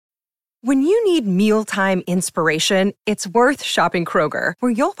When you need mealtime inspiration, it's worth shopping Kroger,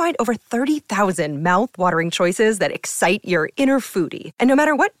 where you'll find over 30,000 mouth-watering choices that excite your inner foodie. And no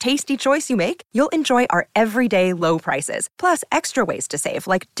matter what tasty choice you make, you'll enjoy our everyday low prices, plus extra ways to save,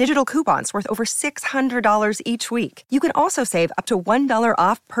 like digital coupons worth over $600 each week. You can also save up to $1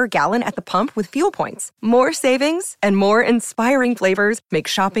 off per gallon at the pump with fuel points. More savings and more inspiring flavors make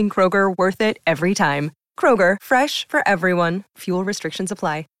shopping Kroger worth it every time. Kroger, fresh for everyone. Fuel restrictions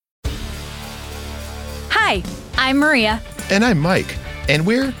apply. Hi, I'm Maria. And I'm Mike. And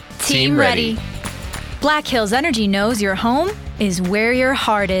we're Team Ready. Black Hills Energy knows your home is where your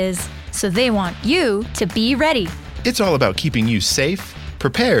heart is, so they want you to be ready. It's all about keeping you safe,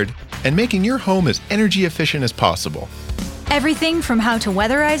 prepared, and making your home as energy efficient as possible. Everything from how to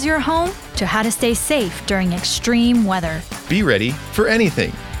weatherize your home to how to stay safe during extreme weather. Be ready for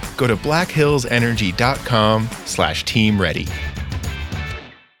anything. Go to blackhillsenergy.com/team ready.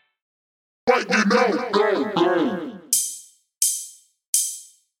 What you know,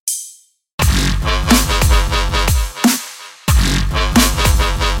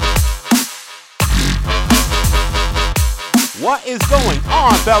 What is going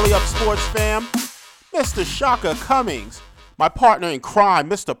on, Belly Up Sports fam? Mr. Shaka Cummings, my partner in crime,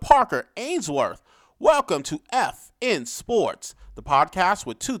 Mr. Parker Ainsworth. Welcome to F in Sports, the podcast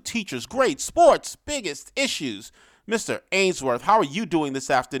with two teachers, great sports, biggest issues. Mr. Ainsworth, how are you doing this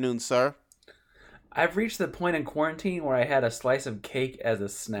afternoon, sir? I've reached the point in quarantine where I had a slice of cake as a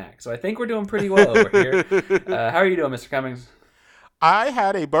snack, so I think we're doing pretty well over here. How are you doing, Mr. Cummings? I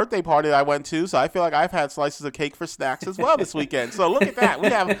had a birthday party that I went to, so I feel like I've had slices of cake for snacks as well this weekend. So look at that. We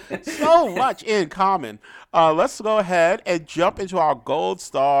have so much in common. Let's go ahead and jump into our gold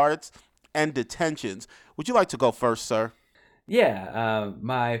stars and detentions. Would you like to go first, sir? Yeah,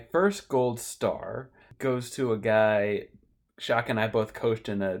 my first gold star goes to a guy. Shaka and I both coached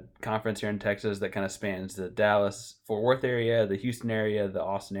in a conference here in Texas that kind of spans the Dallas, Fort Worth area, the Houston area, the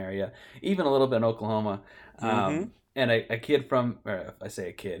Austin area, even a little bit in Oklahoma. And a kid from, or I say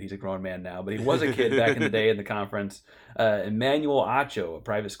a kid, he's a grown man now, but he was a kid back in the day in the conference. Emmanuel Acho, a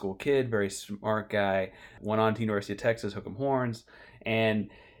private school kid, very smart guy, went on to University of Texas, Hook'em Horns,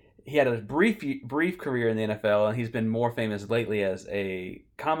 and he had a brief career in the NFL, and he's been more famous lately as a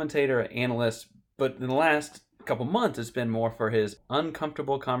commentator, analyst, but in the last couple months it's been more for his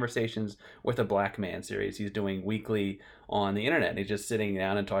Uncomfortable Conversations with a Black Man series he's doing weekly on the internet. He's just sitting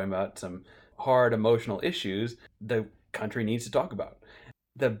down and talking about some hard emotional issues the country needs to talk about.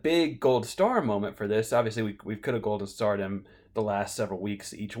 The big gold star moment for this, obviously we could have golden starred him the last several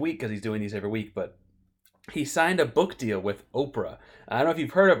weeks each week because he's doing these every week, but he signed a book deal with Oprah. I don't know if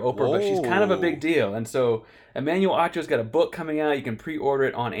you've heard of Oprah, but she's kind of a big deal. And so Emmanuel Acho's got a book coming out. You can pre-order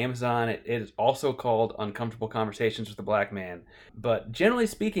it on Amazon. It is also called Uncomfortable Conversations with a Black Man. But generally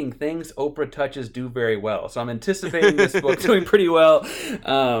speaking, things Oprah touches do very well. So I'm anticipating this book doing pretty well.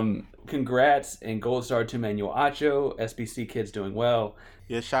 Congrats and gold star to Emmanuel Acho. SBC kids doing well.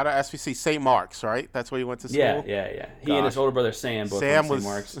 Yeah, shout out SBC St. Mark's, right? That's where you went to school? Yeah. He and his older brother Sam both went to St.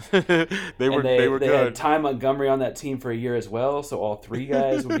 Mark's. they were good. They had Ty Montgomery on that team for a year as well, so all three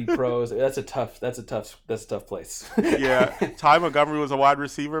guys would be pros. That's a tough place. Yeah, Ty Montgomery was a wide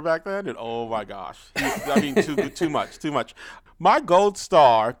receiver back then, and oh my gosh, too much. My gold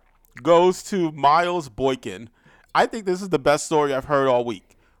star goes to Miles Boykin. I think this is the best story I've heard all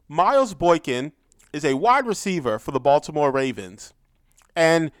week. Miles Boykin is a wide receiver for the Baltimore Ravens.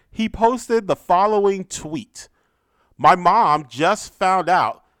 And he posted the following tweet. My mom just found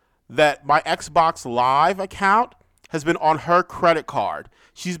out that my Xbox Live account has been on her credit card.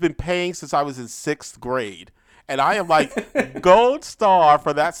 She's been paying since I was in 6th grade. And I am like, gold star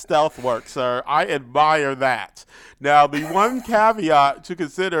for that stealth work, sir. I admire that. Now, the one caveat to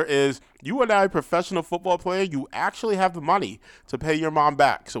consider is you are now a professional football player. You actually have the money to pay your mom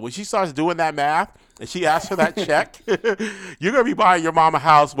back. So when she starts doing that math and she asks for that check, you're going to be buying your mom a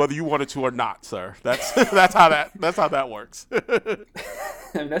house whether you wanted to or not, sir. That's how that works.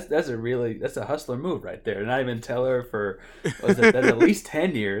 And that's a hustler move right there. Not even tell her for that's at least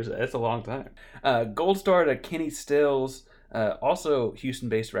 10 years. That's a long time. Gold star to Kenny Stills, also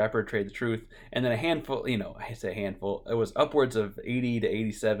Houston-based rapper, Trade the Truth, and then a handful. I say a handful. It was upwards of 80 to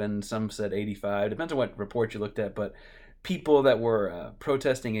 87. Some said 85. Depends on what report you looked at, but people that were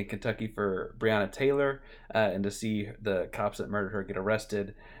protesting in Kentucky for Breonna Taylor and to see the cops that murdered her get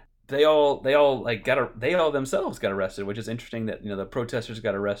arrested. They all themselves got arrested, which is interesting that the protesters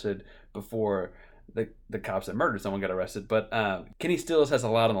got arrested before the cops that murdered someone got arrested. But Kenny Stills has a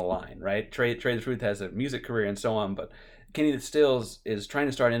lot on the line, right? Trade the Truth has a music career and so on, but Kenny Stills is trying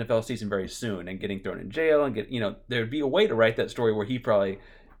to start an NFL season very soon and getting thrown in jail and there'd be a way to write that story where he probably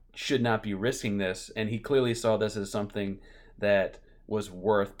should not be risking this. And he clearly saw this as something that was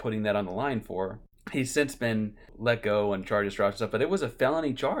worth putting that on the line for. He's since been let go and charges dropped and stuff, but it was a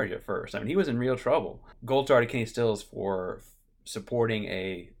felony charge at first. I mean, he was in real trouble. Gold star to Kenny Stills for supporting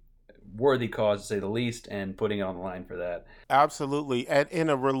a worthy cause, to say the least, and putting it on the line for that. Absolutely. And in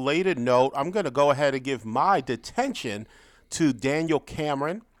a related note, I'm going to go ahead and give my detention to Daniel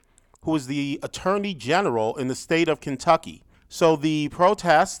Cameron, who is the Attorney General in the state of Kentucky. So the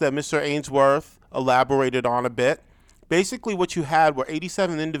protests that Mr. Ainsworth elaborated on a bit, basically what you had were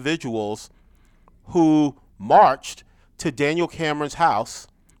 87 individuals who marched to Daniel Cameron's house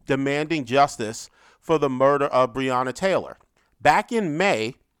demanding justice for the murder of Breonna Taylor. Back in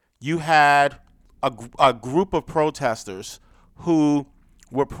May, you had a group of protesters who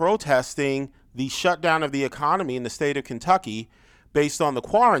were protesting the shutdown of the economy in the state of Kentucky based on the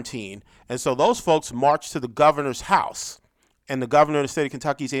quarantine. And so those folks marched to the governor's house. And the governor of the state of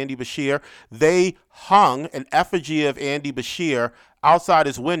Kentucky is Andy Beshear. They hung an effigy of Andy Beshear outside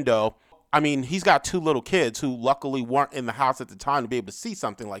his window. I mean, he's got 2 little kids who luckily weren't in the house at the time to be able to see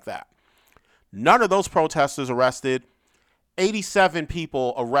something like that. None of those protesters arrested. 87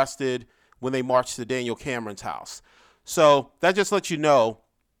 people arrested when they marched to Daniel Cameron's house. So that just lets you know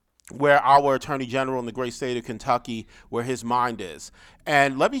where our Attorney General in the great state of Kentucky, where his mind is.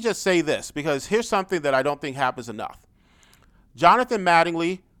 And let me just say this, because here's something that I don't think happens enough. Jonathan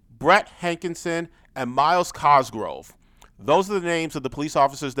Mattingly, Brett Hankinson, and Myles Cosgrove, those are the names of the police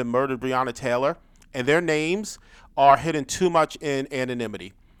officers that murdered Breonna Taylor, and their names are hidden too much in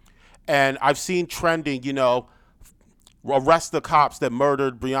anonymity. And I've seen trending, arrest the cops that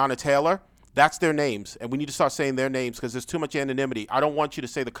murdered Breonna Taylor. That's their names, and we need to start saying their names because there's too much anonymity. I don't want you to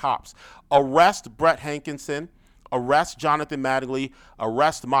say the cops. Arrest Brett Hankinson, arrest Jonathan Mattingly,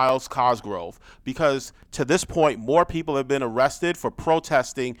 arrest Myles Cosgrove, because to this point, more people have been arrested for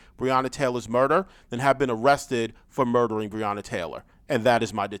protesting Breonna Taylor's murder than have been arrested for murdering Breonna Taylor, and that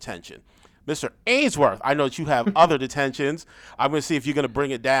is my detention. Mr. Ainsworth, I know that you have other detentions. I'm going to see if you're going to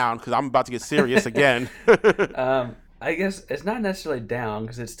bring it down because I'm about to get serious again. I guess it's not necessarily down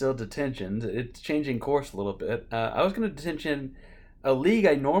because it's still detention. It's changing course a little bit. I was going to detention a league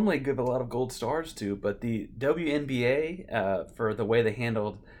I normally give a lot of gold stars to, but the WNBA, for the way they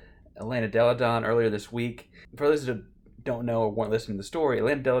handled Elena Delle Donne earlier this week. For those who don't know or weren't listening to the story,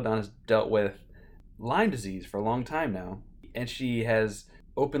 Elena Delle Donne has dealt with Lyme disease for a long time now, and she has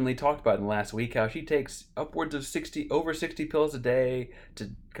openly talked about in the last week how she takes upwards of over 60 pills a day to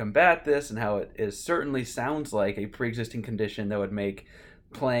combat this, and how it certainly sounds like a pre-existing condition that would make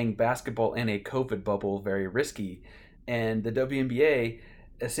playing basketball in a COVID bubble very risky. And the WNBA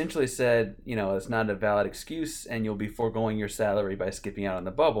essentially said, it's not a valid excuse and you'll be foregoing your salary by skipping out on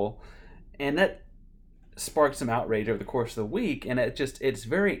the bubble. And that sparked some outrage over the course of the week, and it's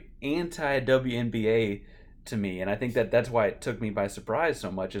very anti-WNBA to me, and I think that's why it took me by surprise so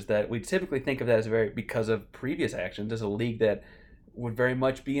much, is that we typically think of that as because of previous actions, as a league that would very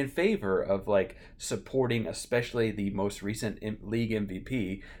much be in favor of supporting, especially the most recent league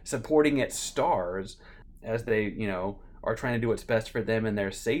MVP, supporting its stars as they, are trying to do what's best for them and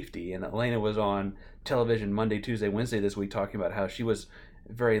their safety. And Elena was on television Monday, Tuesday, Wednesday this week talking about how she was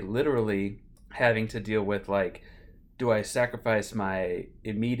very literally having to deal with do I sacrifice my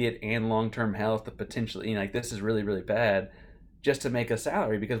immediate and long-term health to potentially, this is really, really bad, just to make a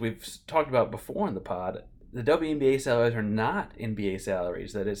salary? Because we've talked about before in the pod, the WNBA salaries are not NBA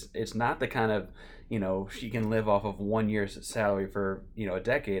salaries. That it's not the kind of, she can live off of 1 year's salary for, a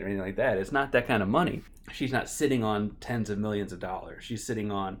decade or anything like that. It's not that kind of money. She's not sitting on tens of millions of dollars. She's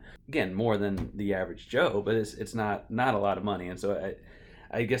sitting on, again, more than the average Joe, but it's not a lot of money. And so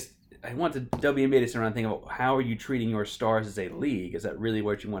I guess I want the WNBA to sit around and think about, how are you treating your stars as a league? Is that really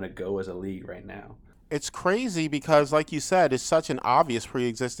where you want to go as a league right now? It's crazy because, like you said, it's such an obvious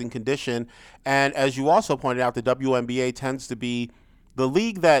pre-existing condition. And as you also pointed out, the WNBA tends to be the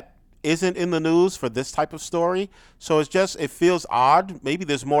league that isn't in the news for this type of story. So it feels odd. Maybe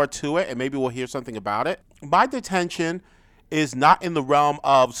there's more to it, and maybe we'll hear something about it. My detention is not in the realm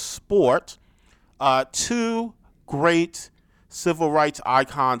of sport. 2 great civil rights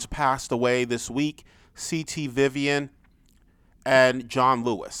icons passed away this week, C.T. Vivian and John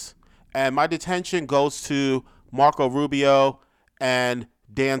Lewis. And my detention goes to Marco Rubio and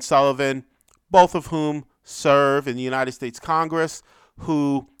Dan Sullivan, both of whom serve in the United States Congress,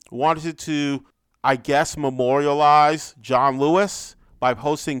 who wanted to, I guess, memorialize John Lewis by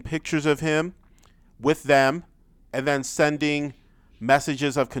posting pictures of him with them and then sending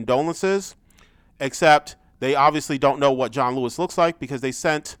messages of condolences, except they obviously don't know what John Lewis looks like because they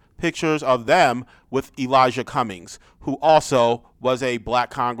sent pictures of them with Elijah Cummings, who also was a black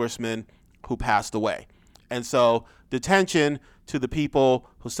congressman who passed away. And so the attention to the people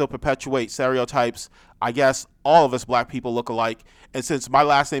who still perpetuate stereotypes, I guess all of us black people look alike. And since my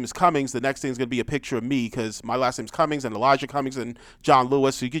last name is Cummings, the next thing is going to be a picture of me because my last name is Cummings and Elijah Cummings and John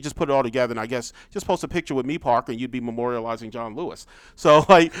Lewis. So you could just put it all together and I guess just post a picture with me, Parker, and you'd be memorializing John Lewis. So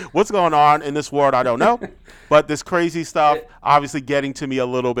like what's going on in this world, I don't know. But this crazy stuff obviously getting to me a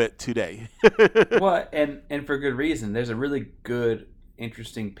little bit today. Well, and for good reason. There's a really good,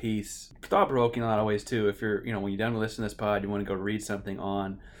 interesting piece, thought-provoking in a lot of ways too. If you're, when you're done with listening to this pod, you want to go read something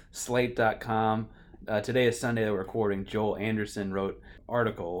on slate.com. Today is Sunday that we're recording. Joel Anderson wrote an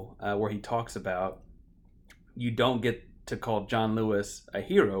article where he talks about you don't get to call John Lewis a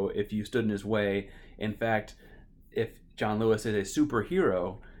hero if you stood in his way. In fact, if John Lewis is a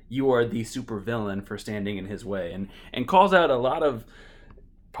superhero, you are the supervillain for standing in his way, and calls out a lot of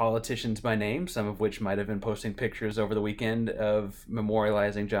politicians by name, some of which might have been posting pictures over the weekend of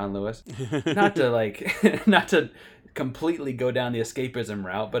memorializing John Lewis. Not to completely go down the escapism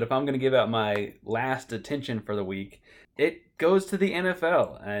route, but if I'm going to give out my last attention for the week, it goes to the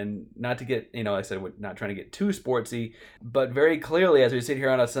NFL. And not to get, I said we're not trying to get too sportsy, but very clearly as we sit here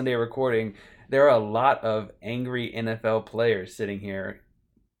on a Sunday recording, there are a lot of angry NFL players sitting here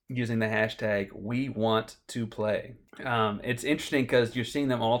using the hashtag #WeWantToPlay. It's interesting because you're seeing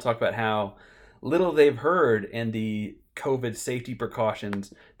them all talk about how little they've heard in the COVID safety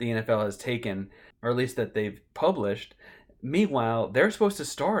precautions the NFL has taken, or at least that they've published. Meanwhile, they're supposed to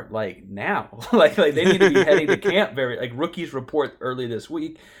start now. like they need to be heading to camp rookies report early this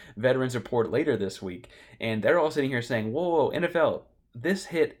week, veterans report later this week, and they're all sitting here saying, whoa, NFL, this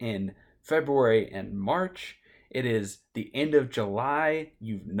hit in February and March. It is the end of July.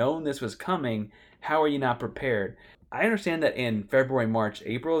 You've known this was coming. How are you not prepared? I understand that in February, March,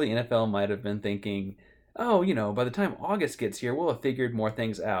 April, the NFL might have been thinking, oh, by the time August gets here, we'll have figured more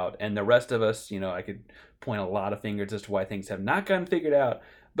things out. And the rest of us, I could point a lot of fingers as to why things have not gotten figured out,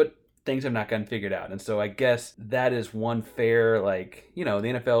 but things have not gotten figured out. And so I guess that is one fair, the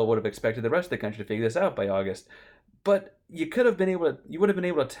NFL would have expected the rest of the country to figure this out by August. But you would have been able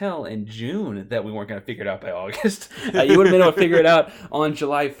to tell in June that we weren't going to figure it out by August. You would have been able to figure it out on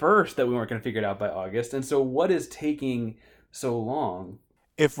July 1st that we weren't going to figure it out by August. And so what is taking so long?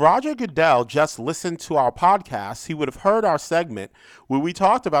 If Roger Goodell just listened to our podcast, he would have heard our segment where we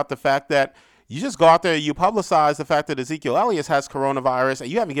talked about the fact that you just go out there, you publicize the fact that Ezekiel Elliott has coronavirus,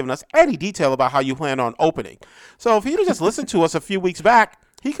 and you haven't given us any detail about how you plan on opening. So if he'd have just listened to us a few weeks back,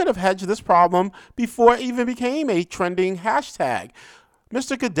 he could have hedged this problem before it even became a trending hashtag.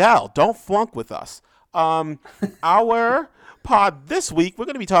 Mr. Goodell, don't flunk with us. Our pod this week, we're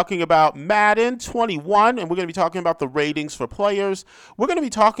going to be talking about Madden 21, and we're going to be talking about the ratings for players. We're going to be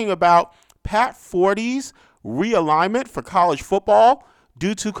talking about Pat Forty's realignment for college football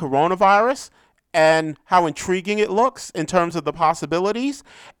due to coronavirus and how intriguing it looks in terms of the possibilities.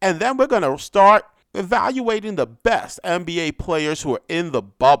 And then we're going to start evaluating the best NBA players who are in the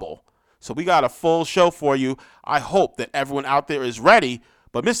bubble. So we got a full show for you. I hope that everyone out there is ready.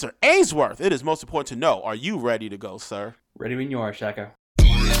 But Mr. Ainsworth, it is most important to know, are you ready to go, sir? Ready when you are, Shaka.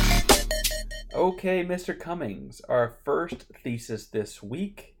 Okay, Mr. Cummings, our first thesis this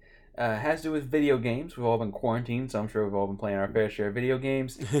week has to do with video games. We've all been quarantined, so I'm sure we've all been playing our fair share of video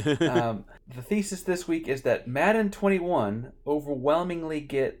games. The thesis this week is that Madden 21 overwhelmingly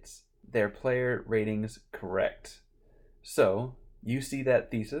gets their player ratings correct. So, you see that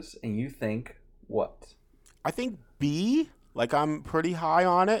thesis and you think what? I think B, I'm pretty high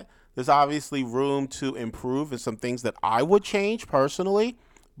on it. There's obviously room to improve and some things that I would change personally,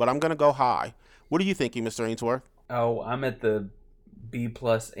 but I'm going to go high. What are you thinking, Mr. Ainsworth? Oh, I'm at the B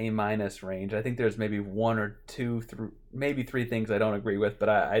plus A minus range. I think there's maybe one or two, maybe three things I don't agree with, but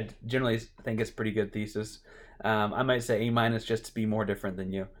I generally think it's a pretty good thesis. I might say A minus just to be more different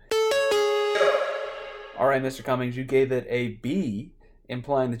than you. All right, Mr. Cummings, you gave it a B,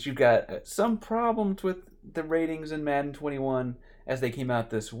 implying that you've got some problems with the ratings in Madden 21 as they came out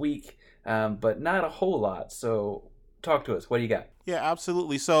this week, but not a whole lot. So talk to us. What do you got? Yeah,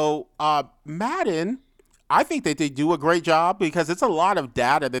 absolutely. So Madden, I think that they do a great job because it's a lot of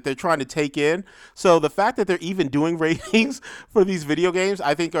data that they're trying to take in. So the fact that they're even doing ratings for these video games,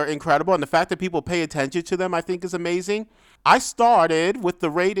 I think are incredible. And the fact that people pay attention to them, I think is amazing. I started with the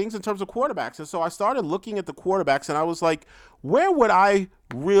ratings in terms of quarterbacks. And so I started looking at the quarterbacks and I was like, where would I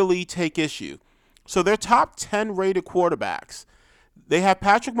really take issue? So their top 10 rated quarterbacks, they have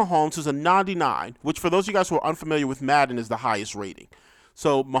Patrick Mahomes, who's a 99, which for those of you guys who are unfamiliar with Madden is the highest rating.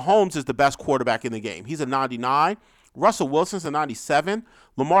 So Mahomes is the best quarterback in the game. He's a 99. Russell Wilson's a 97.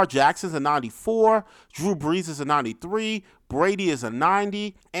 Lamar Jackson's a 94. Drew Brees is a 93. Brady is a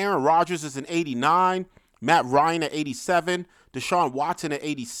 90. Aaron Rodgers is an 89. Matt Ryan at 87. Deshaun Watson at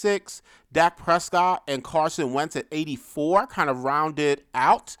 86. Dak Prescott and Carson Wentz at 84, kind of rounded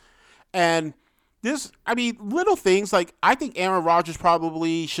out. And little things like I think Aaron Rodgers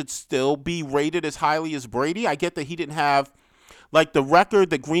probably should still be rated as highly as Brady. I get that he didn't have, like, the record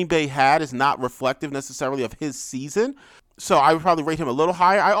that Green Bay had is not reflective necessarily of his season. So I would probably rate him a little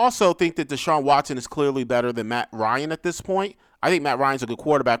higher. I also think that Deshaun Watson is clearly better than Matt Ryan at this point. I think Matt Ryan's a good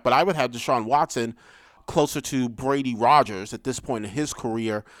quarterback, but I would have Deshaun Watson closer to Brady Rodgers at this point in his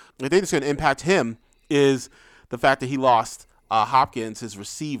career. The thing that's going to impact him is the fact that he lost Hopkins, his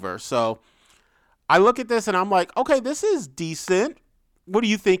receiver. So I look at this and I'm like, okay, this is decent. What are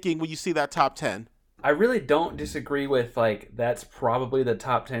you thinking when you see that top 10? I really don't disagree with, like, that's probably the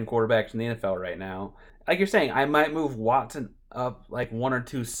top 10 quarterbacks in the NFL right now. Like you're saying, I might move Watson up like one or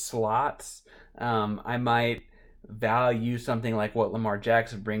two slots. I might value something like what Lamar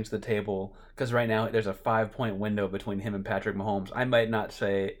Jackson brings to the table, because right now there's a 5-point window between him and Patrick Mahomes. I might not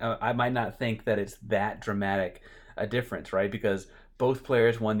think that it's that dramatic a difference, right? Because both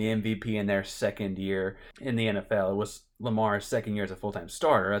players won the MVP in their second year in the NFL. It was Lamar's second year as a full-time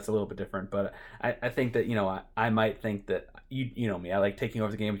starter. That's a little bit different, but I think that, I might think that, you know me, I like taking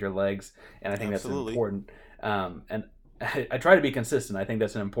over the game with your legs, and I think Absolutely. that's important. And I try to be consistent. I think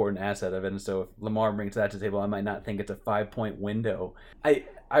that's an important asset of it. And so if Lamar brings that to the table, I might not think it's a 5-point window.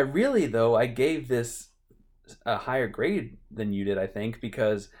 I really, though, I gave this a higher grade than you did, I think,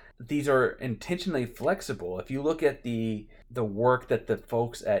 because these are intentionally flexible. If you look at the work that the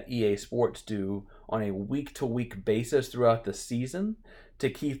folks at EA Sports do on a week-to-week basis throughout the season to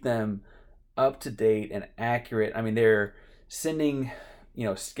keep them up to date and accurate. I mean, they're sending,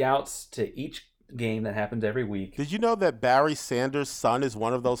 scouts to each game that happens every week. Did you know that Barry Sanders' son is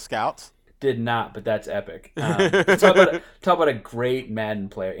one of those scouts? Did not, but that's epic. Talk about a great Madden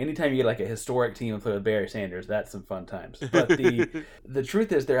player. Anytime you get like a historic team and play with Barry Sanders, that's some fun times. But the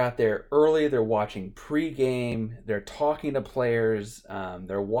truth is, they're out there early. They're watching pregame. They're talking to players.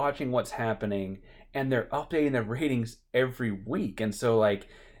 They're watching what's happening, and they're updating their ratings every week. And so, like,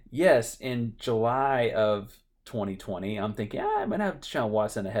 yes, in July of 2020, I'm thinking, I might have Deshaun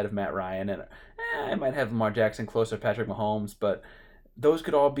Watson ahead of Matt Ryan, and I might have Lamar Jackson closer to Patrick Mahomes, but those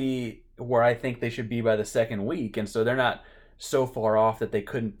could all be where I think they should be by the second week, and so they're not so far off that they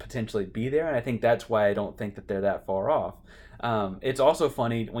couldn't potentially be there, and I think that's why I don't think that they're that far off. It's also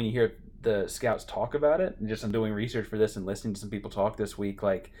funny when you hear the scouts talk about it, and just I'm doing research for this and listening to some people talk this week,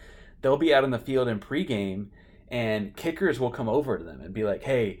 like, they'll be out in the field in pregame, and kickers will come over to them and be like,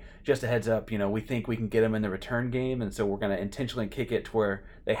 hey, just a heads up, we think we can get them in the return game, and so we're going to intentionally kick it to where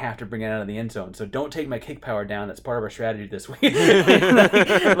they have to bring it out of the end zone. So don't take my kick power down. That's part of our strategy this week.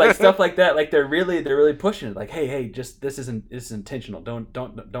 like stuff like that. Like they're really pushing it. Like, hey, just this is intentional.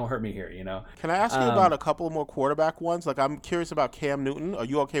 Don't hurt me here. Can I ask you about a couple more quarterback ones? Like, I'm curious about Cam Newton. Are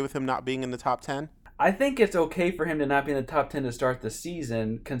you okay with him not being in the top 10? I think it's okay for him to not be in the top 10 to start the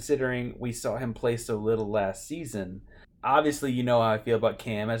season, considering we saw him play so little last season. Obviously, you know how I feel about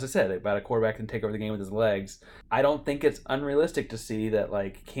Cam, as I said, about a quarterback can take over the game with his legs. I don't think it's unrealistic to see that,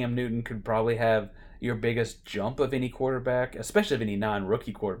 like, Cam Newton could probably have your biggest jump of any quarterback, especially of any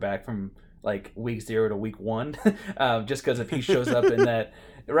non-rookie quarterback, from like week 0 to week 1, just because if he shows up in that,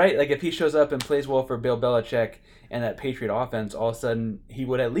 right? Like if he shows up and plays well for Bill Belichick and that Patriot offense, all of a sudden he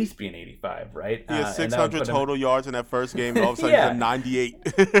would at least be an 85, right? He has 600 total yards in that first game, and all of a sudden he's a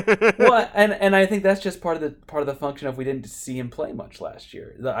 98. Well, and I think that's just part of the function of we didn't see him play much last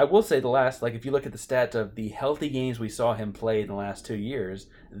year. I will say if you look at the stats of the healthy games we saw him play in the last 2 years,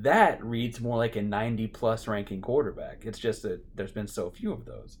 that reads more like a 90-plus ranking quarterback. It's just that there's been so few of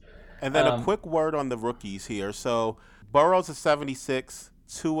those. And then a quick word on the rookies here. So Burrow's a 76,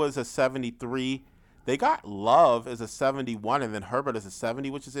 Tua's a 73. They got Love as a 71, and then Herbert as a 70,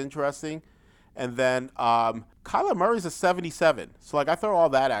 which is interesting. And then Kyler Murray's a 77. So, like, I throw all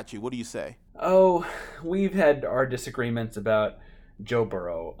that at you. What do you say? Oh, we've had our disagreements about Joe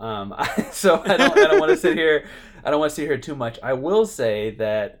Burrow. So I don't want to sit here. I don't want to sit here too much. I will say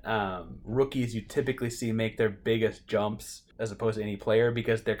that rookies you typically see make their biggest jumps as opposed to any player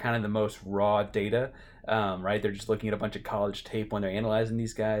because they're kind of the most raw data, right? They're just looking at a bunch of college tape when they're analyzing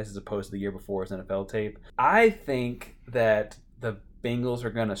these guys as opposed to the year before's NFL tape. I think that the Bengals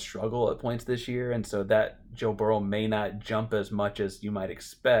are going to struggle at points this year, and so that Joe Burrow may not jump as much as you might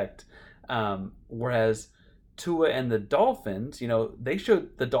expect. Whereas Tua and the Dolphins,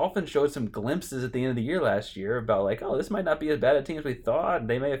 the Dolphins showed some glimpses at the end of the year last year about like, oh, this might not be as bad a team as we thought.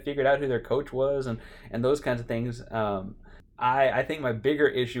 They may have figured out who their coach was and those kinds of things. I think my bigger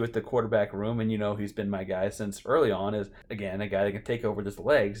issue with the quarterback room, and he's been my guy since early on, is again a guy that can take over with his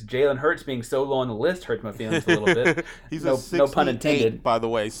legs. Jalen Hurts being so low on the list hurts my feelings a little bit. He's no pun intended, by the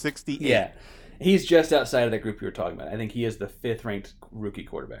way, 68. Yeah, he's just outside of that group you were talking about. I think he is the 5th ranked rookie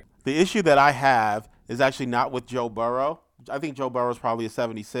quarterback. The issue that I have is actually not with Joe Burrow. I think Joe Burrow is probably a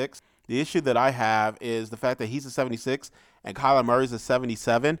 76. The issue that I have is the fact that he's a 76 and Kyler Murray's a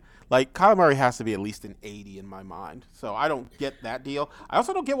 77. Like, Kyler Murray has to be at least an 80 in my mind. So I don't get that deal. I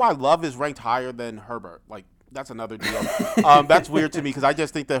also don't get why Love is ranked higher than Herbert. Like, that's another deal. That's weird to me because I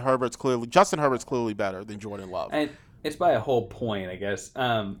just think that Justin Herbert's clearly better than Jordan Love. And it's by a whole point, I guess.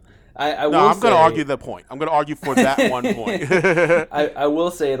 I'm going to argue the point. I'm going to argue for that one point. I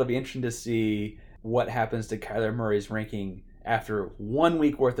will say it'll be interesting to see what happens to Kyler Murray's ranking after 1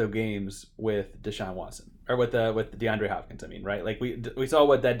 week worth of games with Deshaun Watson. Or with DeAndre Hopkins, I mean, right? Like we saw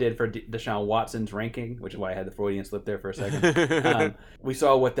what that did for Deshaun Watson's ranking, which is why I had the Freudian slip there for a second. We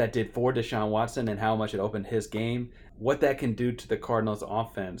saw what that did for Deshaun Watson and how much it opened his game. What that can do to the Cardinals'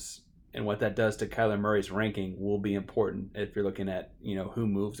 offense and what that does to Kyler Murray's ranking will be important if you're looking at who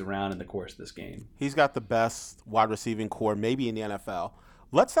moves around in the course of this game. He's got the best wide receiving core maybe in the NFL.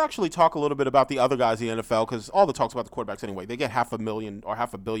 Let's actually talk a little bit about the other guys in the NFL because all the talk's about the quarterbacks anyway. They get $500,000 or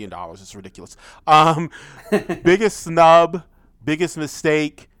 $500 million. It's ridiculous. Biggest snub, biggest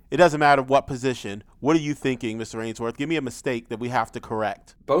mistake. It doesn't matter what position. What are you thinking, Mr. Ainsworth? Give me a mistake that we have to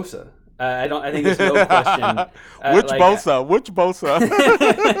correct. Bosa. I think there's no question. Which Bosa?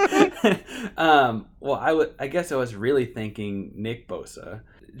 Well, I guess I was really thinking Nick Bosa.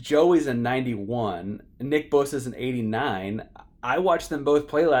 Joey's a 91. Nick Bosa's an 89. I watched them both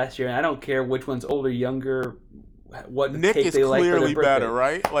play last year, and I don't care which one's older, younger, what Nick cake is they like for their clearly birthday. better,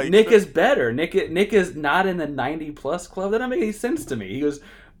 right? Like Nick is better. Nick is not in the 90-plus club. That doesn't make any sense to me. He was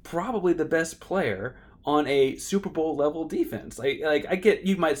probably the best player on a Super Bowl level defense. Like I get,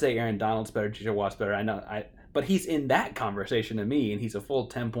 you might say Aaron Donald's better, J.J. Watt's better. I know, but he's in that conversation to me, and he's a full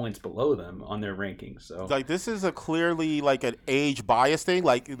 10 points below them on their rankings. So like this is a clearly like an age bias thing.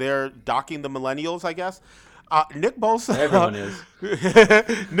 Like they're docking the millennials, I guess. Nick Bosa. Everyone is.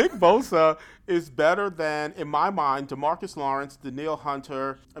 Nick Bosa is better than, in my mind, DeMarcus Lawrence, Danielle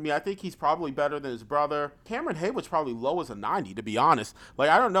Hunter. I mean, I think he's probably better than his brother. Cameron Hayward's probably low as a 90, to be honest. Like,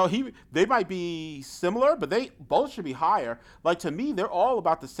 I don't know. They might be similar, but they both should be higher. Like, to me, they're all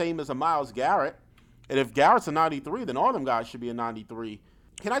about the same as a Myles Garrett. And if Garrett's a 93, then all them guys should be a 93.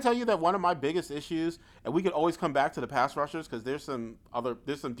 Can I tell you that one of my biggest issues, and we could always come back to the pass rushers because there's some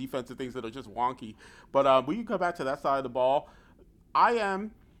defensive things that are just wonky, but we can come back to that side of the ball. I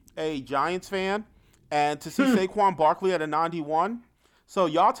am a Giants fan, and to see Saquon Barkley at a 91, so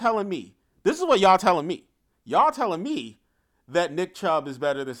y'all telling me, this is what y'all telling me. Y'all telling me that Nick Chubb is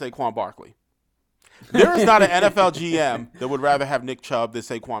better than Saquon Barkley. There is not an NFL GM that would rather have Nick Chubb than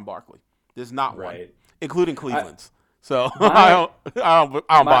Saquon Barkley. There's not one, including Cleveland's. So I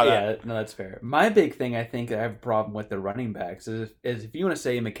don't buy that. Yeah, no, that's fair. My big thing, I think, I have a problem with the running backs is if you want to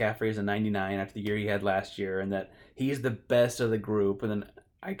say McCaffrey is a 99 after the year he had last year and that he's the best of the group, and then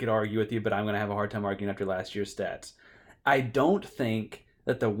I could argue with you, but I'm going to have a hard time arguing after last year's stats. I don't think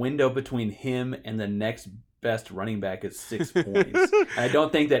that the window between him and the next best running back is 6 points. I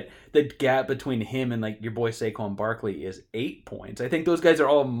don't think that the gap between him and like your boy Saquon Barkley is 8 points. I think those guys are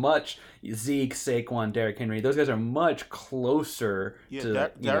all much Zeke, Saquon, Derrick Henry. Those guys are much closer to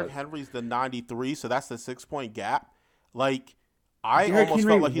Derrick Henry's the 93, so that's the 6 point gap. Like I Derrick almost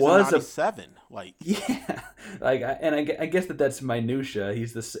Henry felt like he's a 97. I guess that's minutia. He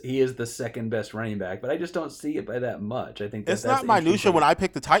is the second best running back, but I just don't see it by that much. I think it's not minutia when I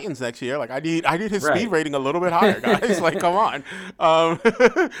pick the Titans next year. Like I need his speed rating a little bit higher, guys. Like come on.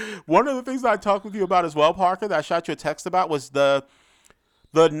 One of the things that I talked with you about as well, Parker, that I shot you a text about was the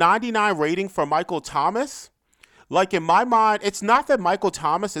 99 rating for Michael Thomas. Like in my mind, it's not that Michael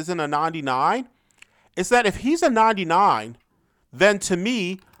Thomas isn't a 99. It's that if he's a 99, then to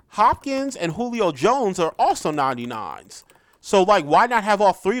me, Hopkins and Julio Jones are also 99s. So, like, why not have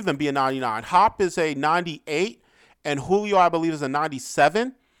all three of them be a 99? Hop is a 98, and Julio, I believe, is a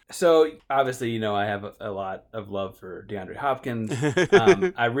 97. So, obviously, I have a lot of love for DeAndre Hopkins.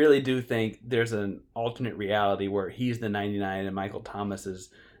 I really do think there's an alternate reality where he's the 99 and Michael Thomas is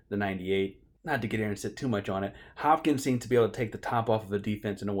the 98. not to get here and sit too much on it, Hopkins seems to be able to take the top off of the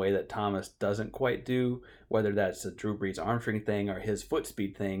defense in a way that Thomas doesn't quite do, whether that's a Drew Brees arm string thing or his foot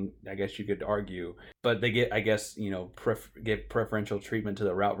speed thing, I guess you could argue. But they get, I guess, give preferential treatment to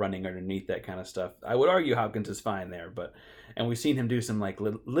the route running underneath that kind of stuff. I would argue Hopkins is fine there, and we've seen him do some like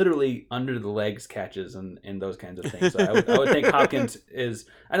literally under the legs catches and those kinds of things. So I would think Hopkins is,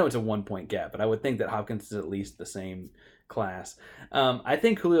 I know it's a 1 point gap, but I would think that Hopkins is at least the same class. I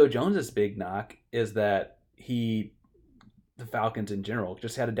think Julio Jones's big knock is that the Falcons in general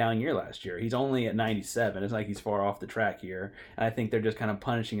just had a down year last year. He's only at 97. It's like he's far off the track here, and I think they're just kind of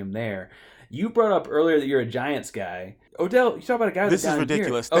punishing him there. You brought up earlier that you're a Giants guy. Odell, you talk about a guy with a down year. This is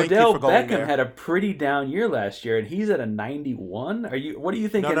ridiculous. Thank Odell you for going Beckham there. had a pretty down year last year, and he's at a 91. What are you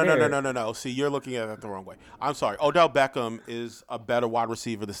thinking there? No. See, you're looking at it the wrong way. I'm sorry. Odell Beckham is a better wide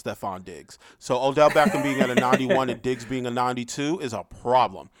receiver than Stephon Diggs. So Odell Beckham being at a 91 and Diggs being a 92 is a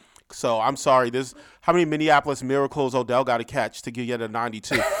problem. So I'm sorry. There's how many Minneapolis miracles Odell got to catch to get a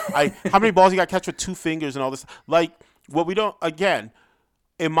 92? How many balls he got to catch with 2 fingers and all this? Like, what we don't, again,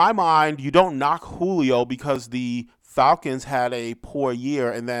 in my mind, you don't knock Julio because the Falcons had a poor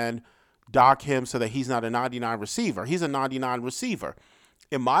year and then dock him so that he's not a 99 receiver. He's a 99 receiver.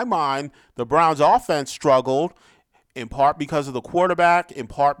 In my mind, the Browns offense struggled in part because of the quarterback, in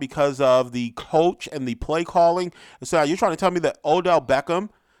part because of the coach and the play calling. So now you're trying to tell me that Odell Beckham,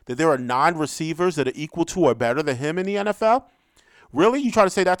 that there are 9 receivers that are equal to or better than him in the NFL? Really? You try to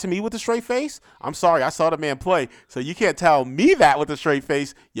say that to me with a straight face? I'm sorry, I saw the man play, so you can't tell me that with a straight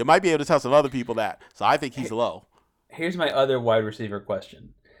face. You might be able to tell some other people that. So I think he's low. Here's my other wide receiver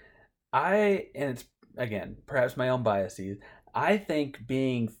question. And it's, again, perhaps my own biases, I think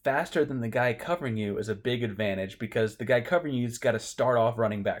being faster than the guy covering you is a big advantage because the guy covering you's got to start off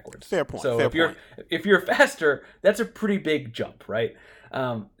running backwards. Fair point. So if you're faster, that's a pretty big jump, right?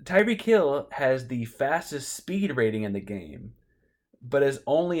 Tyreek Hill has the fastest speed rating in the game, but is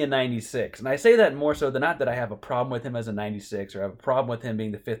only a 96. And I say that more so than not that I have a problem with him as a 96 or have a problem with him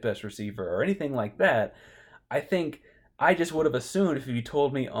being the 5th best receiver or anything like that. I think I just would have assumed if you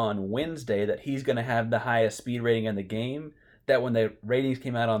told me on Wednesday that he's going to have the highest speed rating in the game, that when the ratings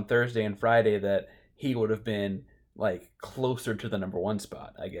came out on Thursday and Friday that he would have been like closer to the number 1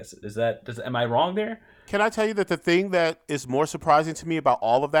 spot, I guess. Am I wrong there? Can I tell you that the thing that is more surprising to me about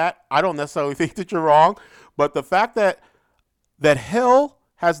all of that, I don't necessarily think that you're wrong, but the fact that Hill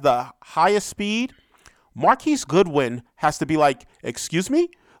has the highest speed, Marquise Goodwin has to be like, excuse me?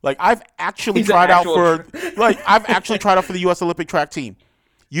 Like, I've actually tried out for the U.S. Olympic track team.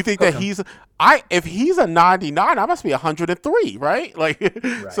 You think that if he's a 99, I must be 103, right? Like,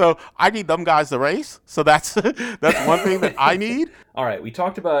 right. So I need them guys to race. So that's one thing that I need. All right, we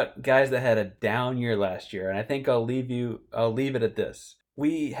talked about guys that had a down year last year, and I think I'll leave it at this.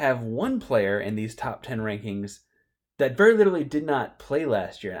 We have one player in these top 10 rankings that very literally did not play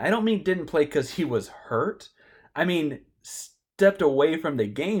last year. And I don't mean didn't play because he was hurt. I mean stepped away from the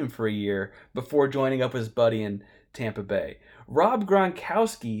game for a year before joining up with his buddy in Tampa Bay. Rob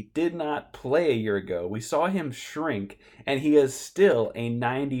Gronkowski did not play a year ago. We saw him shrink, and he is still a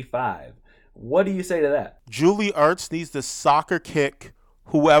 95. What do you say to that? Julie Ertz needs to soccer kick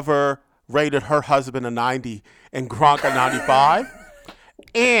whoever rated her husband a 90 and Gronk a 95.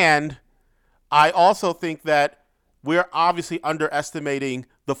 And I also think that we're obviously underestimating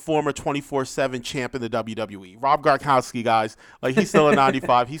the former 24/7 champ in the WWE. Rob Gronkowski, guys. Like, he's still a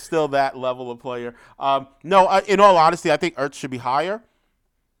 95. He's still that level of player. In all honesty, I think Ertz should be higher.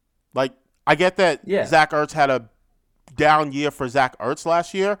 Like, I get that Zach Ertz had a down year for Zach Ertz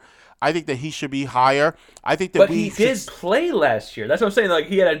last year. I think that he should be higher. I think that But he did play last year. That's what I'm saying. Like,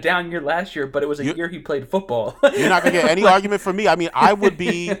 he had a down year last year, but it was a year he played football. You're not going to get any argument from me. I mean, I would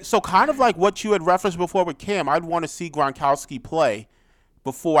be – so kind of like what you had referenced before with Cam, I'd want to see Gronkowski play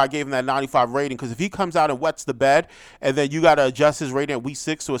before I gave him that 95 rating, because if he comes out and wets the bed and then you got to adjust his rating at week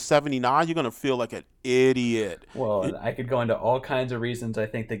 6 to a 79, you're going to feel like an idiot. Well, I could go into all kinds of reasons I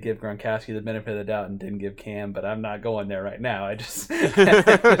think they give Gronkowski the benefit of the doubt and didn't give Cam, but I'm not going there right now. I just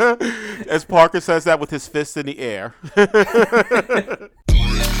as Parker says that with his fist in the air.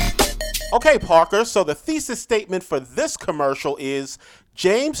 Okay, Parker, so the thesis statement for this commercial is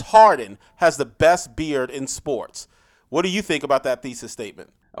James Harden has the best beard in sports. What do you think about that thesis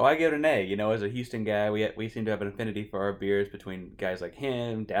statement? Oh, I give it an A. You know, as a Houston guy, we seem to have an affinity for our beards between guys like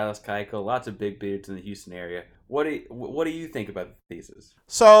him, Dallas Keuchel, lots of big beards in the Houston area. What do you think about the thesis?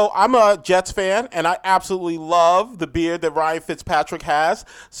 So I'm a Jets fan, and I absolutely love the beard that Ryan Fitzpatrick has.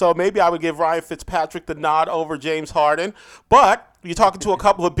 So maybe I would give Ryan Fitzpatrick the nod over James Harden. But you're talking to a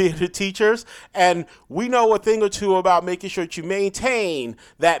couple of bearded teachers, and we know a thing or two about making sure that you maintain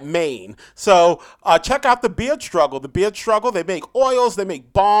that mane. So check out the Beard Struggle. The Beard Struggle, they make oils, they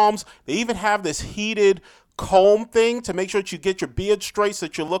make balms. They even have this heated comb thing to make sure that you get your beard straight so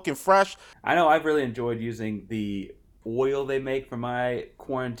that you're looking fresh. I know I've really enjoyed using the oil they make for my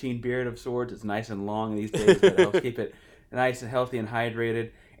quarantine beard of sorts. It's nice and long these days, but it helps keep it nice and healthy and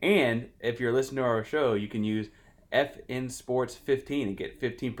hydrated. And if you're listening to our show, you can use FN Sports 15 and get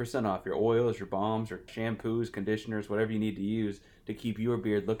 15% off your oils, your balms, your shampoos, conditioners, whatever you need to use to keep your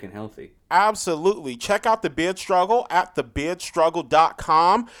beard looking healthy. Absolutely. Check out the Beard Struggle at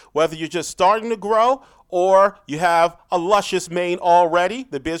thebeardstruggle.com. Whether you're just starting to grow or you have a luscious mane already,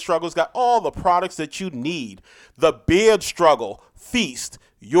 the Beard Struggle's got all the products that you need. The Beard Struggle. Feast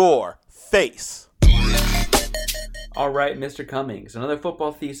your face. All right, Mr. Cummings, another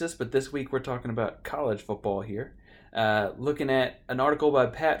football thesis, but this week we're talking about college football here. Looking at an article by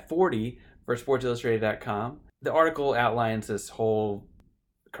Pat Forty for SportsIllustrated.com. The article outlines this whole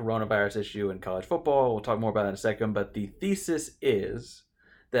coronavirus issue in college football. We'll talk more about it in a second, but the thesis is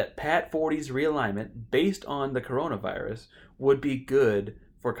that Pat Forty's realignment based on the coronavirus would be good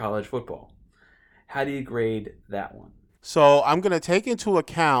for college football. How do you grade that one? So I'm going to take into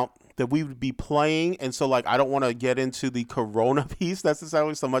account that we would be playing, and so I don't want to get into the corona piece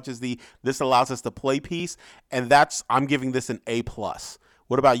necessarily so much as this allows us to play piece, and I'm giving this an A+.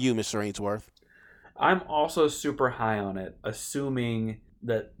 What about you, Mr. Ainsworth? I'm also super high on it, assuming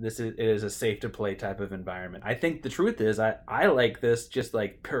that it is a safe to play type of environment. I think the truth is I like this just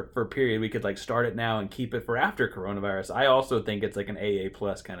for period. We could start it now and keep it for after coronavirus. I also think it's an AA+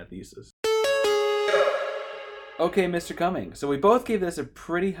 kind of thesis. Okay, Mr. Cummings. So we both gave this a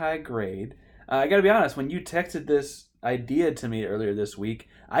pretty high grade. I got to be honest, when you texted this idea to me earlier this week,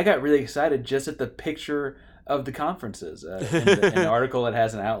 I got really excited just at the picture of the conferences. In the article, it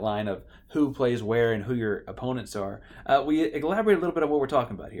has an outline of who plays where and who your opponents are. We elaborate a little bit on what we're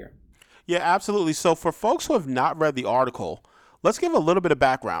talking about here. Yeah, absolutely. So for folks who have not read the article, let's give a little bit of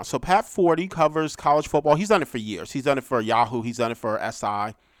background. So Pat Forty covers college football. He's done it for years. He's done it for Yahoo. He's done it for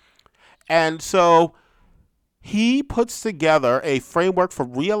SI. And so he puts together a framework for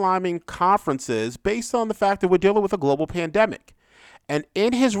realigning conferences based on the fact that we're dealing with a global pandemic. And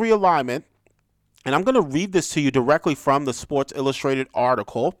in his realignment, and I'm going to read this to you directly from the Sports Illustrated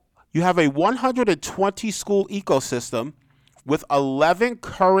article, you have a 120-school ecosystem with 11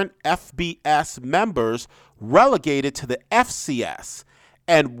 current FBS members relegated to the FCS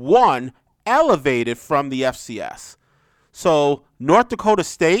and one elevated from the FCS. So North Dakota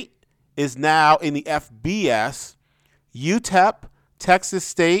State is now in the FBS, UTEP, Texas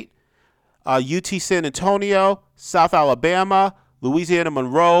State, UT San Antonio, South Alabama, Louisiana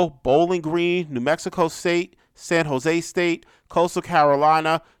Monroe, Bowling Green, New Mexico State, San Jose State, Coastal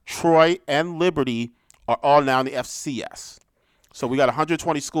Carolina, Troy, and Liberty are all now in the FCS. So we got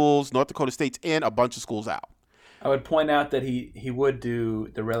 120 schools. North Dakota State's in, a bunch of schools out. I would point out that he would do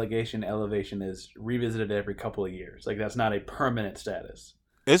the relegation elevation is revisited every couple of years. That's not a permanent status.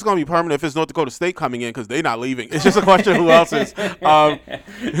 It's going to be permanent if it's North Dakota State coming in because they're not leaving. It's just a question of who else is.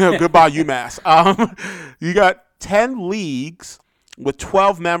 Goodbye, UMass. You got 10 leagues with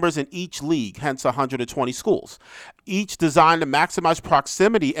 12 members in each league, hence 120 schools, each designed to maximize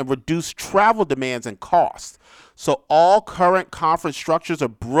proximity and reduce travel demands and costs. So all current conference structures are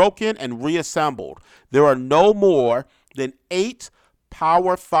broken and reassembled. There are no more than 8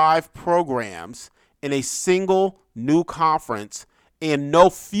 Power 5 programs in a single new conference and no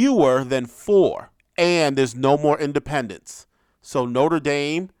fewer than 4. And there's no more independents. So Notre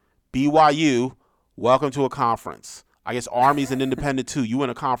Dame, BYU, welcome to a conference. I guess Army's an independent too. You in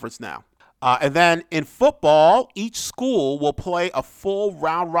a conference now. And then in football, each school will play a full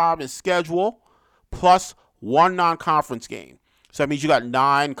round-robin schedule plus one non-conference game. So that means you got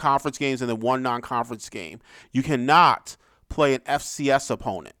 9 conference games and then 1 non-conference game. You cannot play an FCS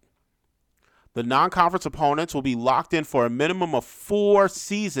opponent. The non-conference opponents will be locked in for a minimum of 4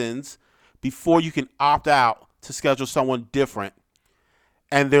 seasons before you can opt out to schedule someone different.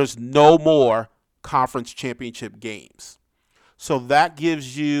 And there's no more conference championship games. So that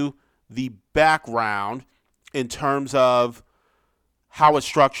gives you the background in terms of how it's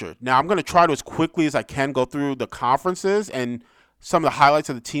structured. Now, I'm going to try to, as quickly as I can, go through the conferences and some of the highlights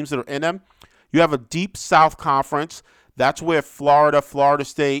of the teams that are in them. You have a deep South Conference. That's where Florida, Florida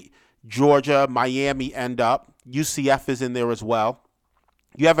State, Georgia, Miami end up. UCF is in there as well.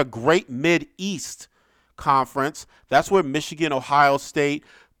 You have a great Mid-East Conference. That's where Michigan, Ohio State,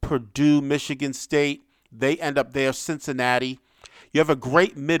 Purdue, Michigan State, they end up there. Cincinnati. You have a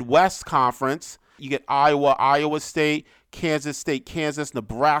great Midwest Conference. You get Iowa, Iowa State, Kansas State, Kansas,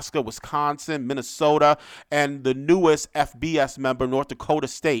 Nebraska, Wisconsin, Minnesota, and the newest FBS member, North Dakota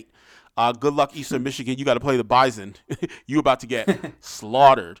State. Good luck, Eastern Michigan. You got to play the Bison. You about to get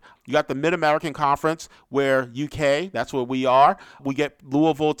slaughtered. You got the Mid-American Conference where UK, that's where we are. We get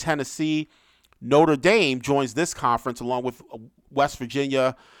Louisville, Tennessee. Notre Dame joins this conference along with West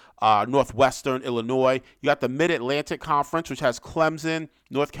Virginia, Northwestern, Illinois. You got the Mid-Atlantic Conference, which has Clemson,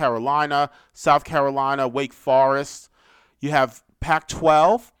 North Carolina, South Carolina, Wake Forest. You have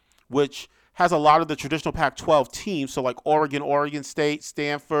Pac-12, which has a lot of the traditional Pac-12 teams, so like Oregon, Oregon State,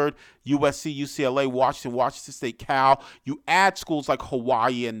 Stanford, USC, UCLA, Washington, Washington State, Cal. You add schools like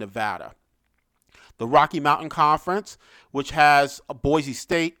Hawaii and Nevada. The Rocky Mountain Conference, which has Boise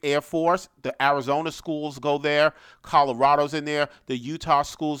State, Air Force, the Arizona schools go there, Colorado's in there, the Utah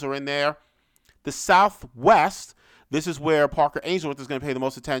schools are in there. The Southwest, this is where Parker Ainsworth is going to pay the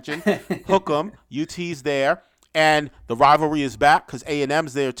most attention. Hook'em, UT's there. And the rivalry is back because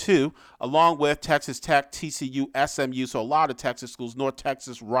A&M's there too, along with Texas Tech, TCU, SMU, so a lot of Texas schools, North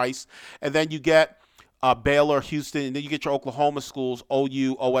Texas, Rice. And then you get Baylor, Houston, and then you get your Oklahoma schools,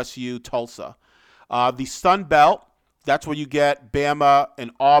 OU, OSU, Tulsa. The Sun Belt, that's where you get Bama and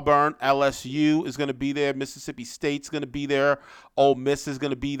Auburn. LSU is going to be there. Mississippi State's going to be there. Ole Miss is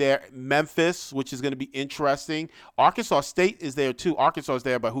going to be there. Memphis, which is going to be interesting. Arkansas State is there too. Arkansas is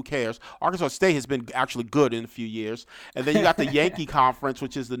there, but who cares? Arkansas State has been actually good in a few years. And then you got the Yankee Conference,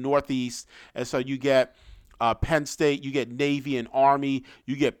 which is the Northeast. And so you get Penn State, you get Navy and Army,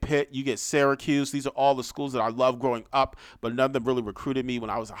 you get Pitt, you get Syracuse. These are all the schools that I loved growing up, but none of them really recruited me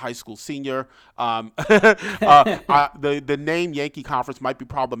when I was a high school senior. The name Yankee Conference might be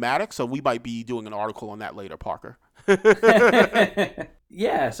problematic, so we might be doing an article on that later, Parker.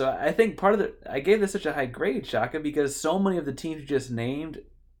 Yeah, so I think part of I gave this such a high grade, Shaka, because so many of the teams you just named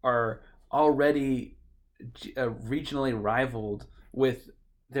are already regionally rivaled with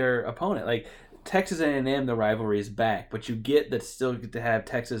their opponent. Like Texas A&M, the rivalry is back, but you still get to have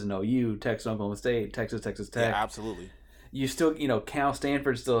Texas and OU, Texas Oklahoma State, Texas Tech. Yeah, absolutely. You still, Cal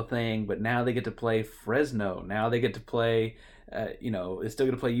Stanford's still a thing, but now they get to play Fresno. Now they get to play, they still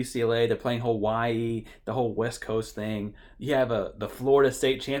get to play UCLA. They're playing Hawaii, the whole West Coast thing. You have the Florida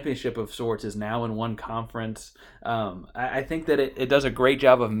State Championship of sorts is now in one conference. I think that it does a great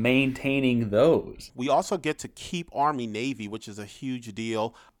job of maintaining those. We also get to keep Army-Navy, which is a huge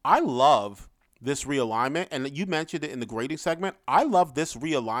deal. I love this realignment, and you mentioned it in the grading segment. I love this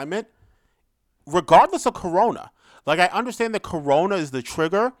realignment regardless of Corona. Like, I understand that Corona is the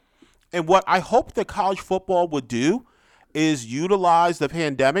trigger, and what I hope that college football would do is utilize the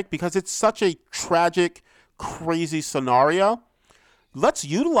pandemic because it's such a tragic, crazy scenario. Let's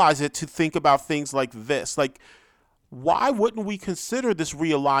utilize it to think about things like this. Like, why wouldn't we consider this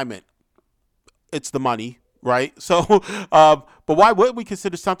realignment? It's the money. Right? So, but why wouldn't we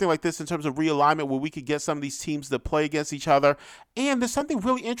consider something like this in terms of realignment where we could get some of these teams to play against each other? And there's something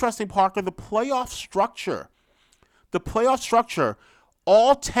really interesting, Parker, the playoff structure. The playoff structure,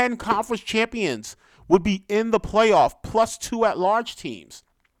 all 10 conference champions would be in the playoff, plus 2 at-large teams.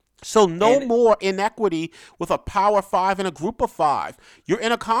 So more inequity with a Power 5 and a Group of 5. You're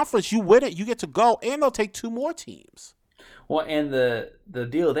in a conference, you win it, you get to go, and they'll take 2 more teams. Well, and the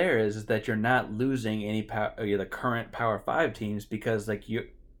deal there is that you're not losing any the current Power 5 teams because, like you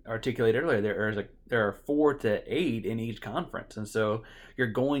articulated earlier, there are 4 to 8 in each conference, and so you're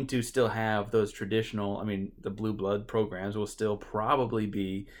going to still have those traditional. I mean, the blue blood programs will still probably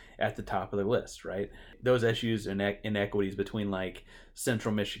be at the top of the list, right? Those issues and inequities between like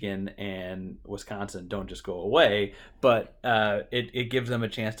Central Michigan and Wisconsin don't just go away, but it gives them a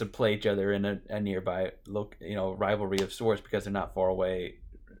chance to play each other in a nearby rivalry of sorts because they're not far away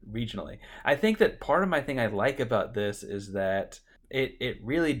regionally. I think that part of my thing I like about this is that it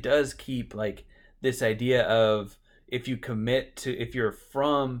really does keep like this idea of if you're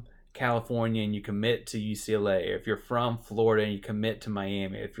from California and you commit to UCLA, or if you're from Florida and you commit to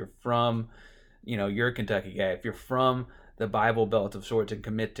Miami, if you're from, you're a Kentucky guy, if you're from the Bible Belt of sorts and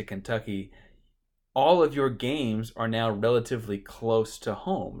commit to Kentucky, all of your games are now relatively close to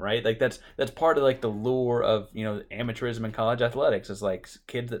home, right? Like that's part of like the lure of, amateurism in college athletics is like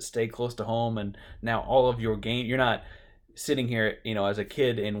kids that stay close to home, and now all of your game, you're not sitting here, as a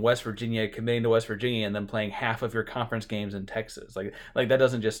kid in West Virginia, committing to West Virginia and then playing half of your conference games in Texas. Like that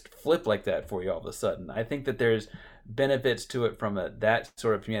doesn't just flip like that for you all of a sudden. I think that there's benefits to it from that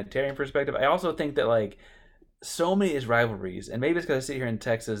sort of humanitarian perspective. I also think that like so many of these rivalries, and maybe it's because I sit here in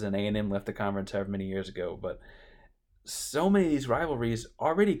Texas and A&M left the conference however many years ago, but so many of these rivalries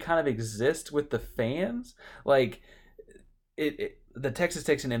already kind of exist with the fans. Like the Texas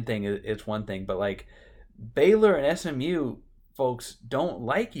A&M thing is one thing, but like Baylor and SMU folks don't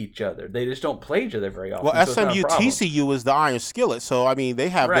like each other. They just don't play each other very often. Well, so it's not a SMU problem. TCU is the Iron Skillet, so I mean they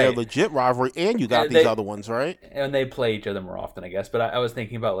have their Right. legit rivalry, and you got these other ones, right? And they play each other more often, I guess. But I was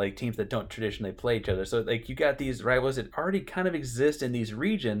thinking about like teams that don't traditionally play each other. So like you got these rivals that already kind of exist in these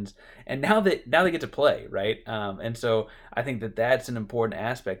regions, and now they get to play, right? And so I think that that's an important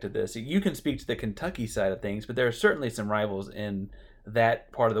aspect of this. You can speak to the Kentucky side of things, but there are certainly some rivals in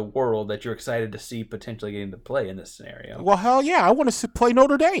that part of the world that you're excited to see potentially getting to play in this scenario. Well, hell yeah, I want to play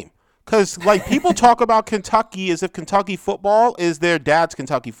Notre Dame. Because, like, people talk about Kentucky as if Kentucky football is their dad's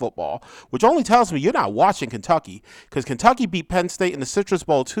Kentucky football, which only tells me you're not watching Kentucky. Because Kentucky beat Penn State in the Citrus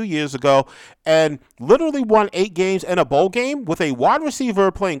Bowl 2 years ago and literally won 8 games in a bowl game with a wide receiver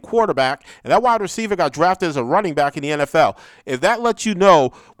playing quarterback, and that wide receiver got drafted as a running back in the NFL. If that lets you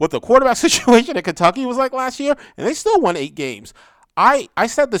know what the quarterback situation in Kentucky was like last year, and they still won 8 games. I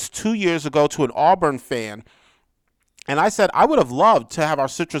said this 2 years ago to an Auburn fan, and I said I would have loved to have our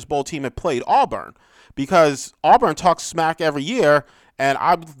Citrus Bowl team have played Auburn because Auburn talks smack every year, and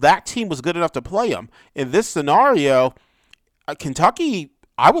that team was good enough to play them. In this scenario, Kentucky,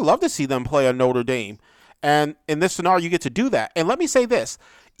 I would love to see them play a Notre Dame. And in this scenario, you get to do that. And let me say this.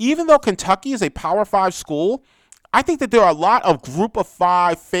 Even though Kentucky is a Power 5 school, I think that there are a lot of Group of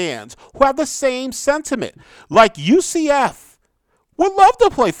 5 fans who have the same sentiment. Like UCF would love to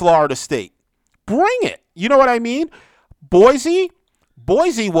play Florida State. Bring it. You know what I mean? Boise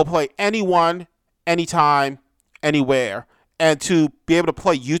will play anyone, anytime, anywhere. And to be able to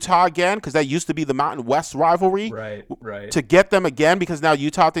play Utah again, because that used to be the Mountain West rivalry. Right. To get them again, because now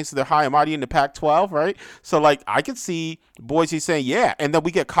Utah thinks that they're high and mighty in the Pac-12, right? So, like, I could see Boise saying, yeah. And then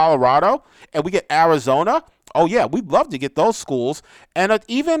we get Colorado, and we get Arizona. Oh, yeah, we'd love to get those schools. And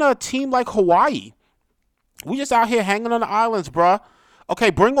even a team like Hawaii. We just out here hanging on the islands, bruh. Okay,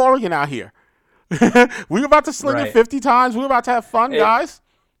 bring Oregon out here. We're about to sling it 50 times. We're about to have fun, guys.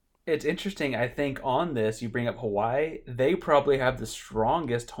 It's interesting. I think on this, you bring up Hawaii. They probably have the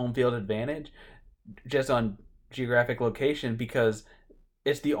strongest home field advantage just on geographic location because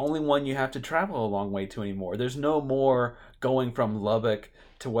it's the only one you have to travel a long way to anymore. There's no more going from Lubbock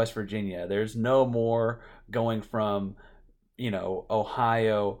to West Virginia. There's no more going from,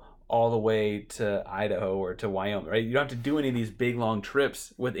 Ohio all the way to Idaho or to Wyoming, right? You don't have to do any of these big, long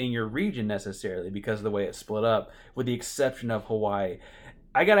trips within your region necessarily because of the way it's split up, with the exception of Hawaii.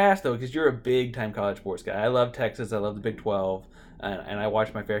 I got to ask, though, because you're a big-time college sports guy. I love Texas. I love the Big 12, and I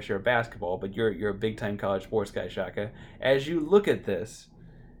watch my fair share of basketball, but you're a big-time college sports guy, Shaka. As you look at this,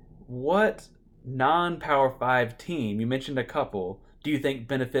 what non-Power 5 team, you mentioned a couple, do you think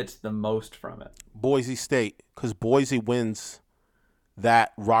benefits the most from it? Boise State, because Boise wins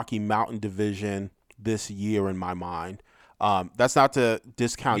that Rocky Mountain division this year in my mind. That's not to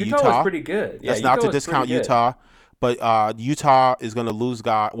discount Utah. Utah was pretty good. That's not to discount Utah. But Utah is going to lose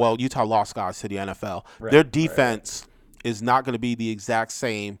guys. Well, Utah lost guys to the NFL. Their defense is not going to be the exact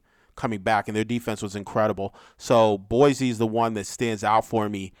same coming back, and their defense was incredible. So Boise is the one that stands out for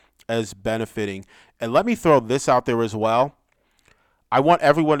me as benefiting. And let me throw this out there as well. I want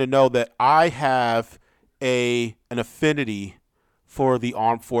everyone to know that I have an affinity for the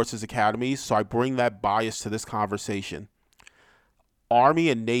Armed Forces Academies, so I bring that bias to this conversation. Army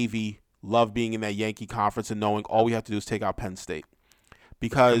and Navy love being in that Yankee conference and knowing all we have to do is take out Penn State.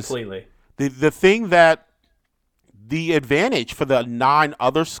 Because completely. The thing that the advantage for the 9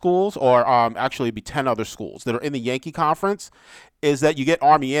 other schools, or actually it'd be 10 other schools that are in the Yankee conference, is that you get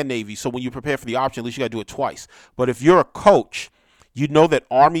Army and Navy. So when you prepare for the option, at least you got to do it twice. But if you're a coach, you know that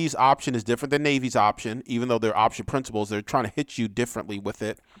Army's option is different than Navy's option, even though they're option principles. They're trying to hit you differently with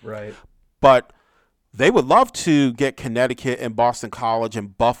it. Right. But they would love to get Connecticut and Boston College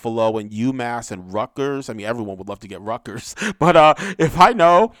and Buffalo and UMass and Rutgers. I mean, everyone would love to get Rutgers. But if I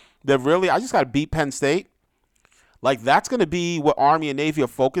know that really I just got to beat Penn State, like that's going to be what Army and Navy are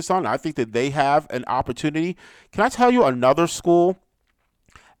focused on. I think that they have an opportunity. Can I tell you another school?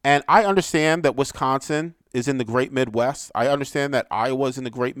 And I understand that Wisconsin is in the Great Midwest. I understand that Iowa is in the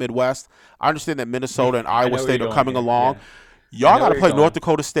Great Midwest. I understand that Minnesota and Iowa State are coming along. Yeah. Y'all got to play North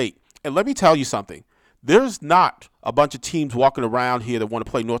Dakota State. And let me tell you something. There's not a bunch of teams walking around here that want to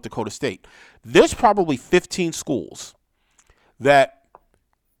play North Dakota State. There's probably 15 schools that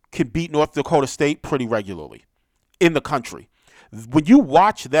can beat North Dakota State pretty regularly in the country. When you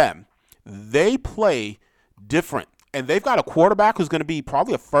watch them, they play different. And they've got a quarterback who's going to be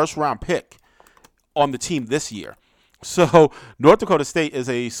probably a first-round pick on the team this year. So North Dakota State is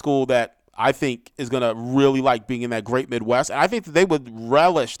a school that I think is going to really like being in that Great Midwest. And I think that they would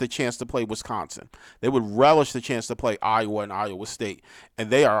relish the chance to play Wisconsin. They would relish the chance to play Iowa and Iowa State. And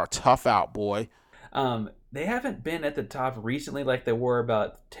they are a tough out, boy. They haven't been at the top recently like they were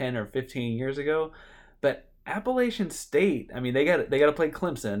about 10 or 15 years ago, but Appalachian State, I mean, they got to play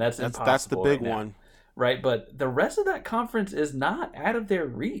Clemson. That's impossible. That's the big right now, one. right? But the rest of that conference is not out of their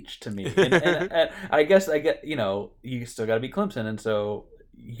reach to me. And I guess you still got to beat Clemson, and so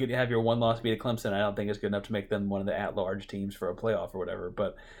you could have your one loss beat at Clemson. I don't think it's good enough to make them one of the at-large teams for a playoff or whatever.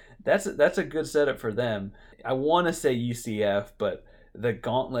 But that's a good setup for them. I want to say UCF, but the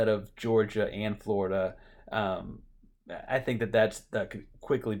gauntlet of Georgia and Florida. I think that could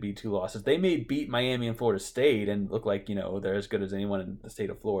quickly be 2 losses. They may beat Miami and Florida State and look like they're as good as anyone in the state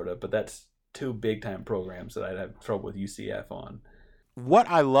of Florida, but that's 2 big time programs that I'd have trouble with UCF on. What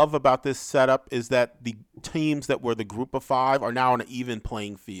I love about this setup is that the teams that were the group of 5 are now on an even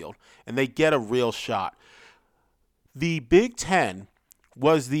playing field, and they get a real shot. The Big Ten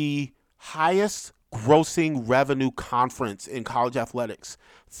was the highest grossing revenue conference in college athletics.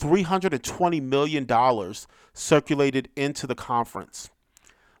 $320 million circulated into the conference.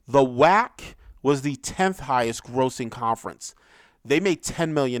 The WAC was the 10th highest grossing conference. They made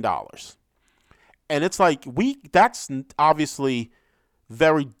 $10 million. And it's like, that's obviously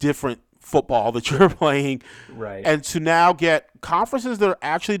very different football that you're playing. Right. And to now get conferences that are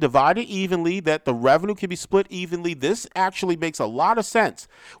actually divided evenly, that the revenue can be split evenly, this actually makes a lot of sense,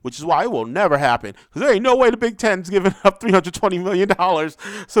 which is why it will never happen. Because there ain't no way the Big Ten's giving up $320 million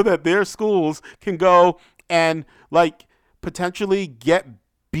so that their schools can go and, potentially get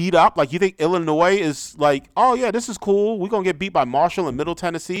beat up. You think Illinois is oh yeah, this is cool, we're gonna get beat by Marshall and Middle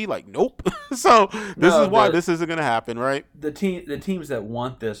Tennessee? Nope. So this is why this isn't gonna happen, right? The teams that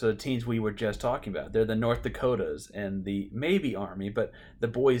want this are the teams we were just talking about. They're the North Dakotas and the maybe Army, but the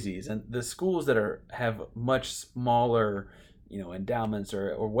Boise's and the schools that have much smaller endowments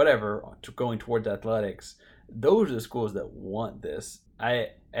or whatever going towards athletics. Those are the schools that want this. I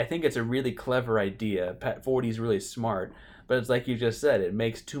think it's a really clever idea. Pat Forty's really smart. But it's like you just said, it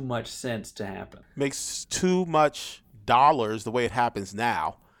makes too much sense to happen. Makes too much dollars the way it happens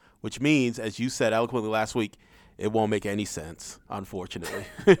now, which means, as you said eloquently last week, it won't make any sense, unfortunately.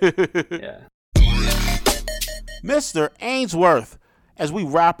 Yeah. Mr. Ainsworth, as we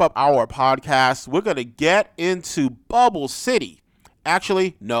wrap up our podcast, we're going to get into Bubble City.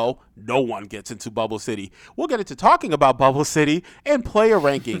 Actually, no one gets into Bubble City. We'll get into talking about Bubble City and player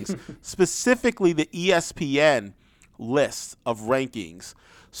rankings, specifically the ESPN list of rankings.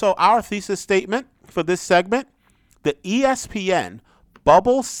 So our thesis statement for this segment, the ESPN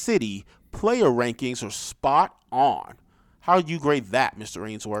Bubble City player rankings are spot on. How do you grade that, Mr.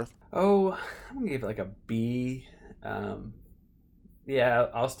 Ainsworth? Oh, I'm going to give it a B. Yeah,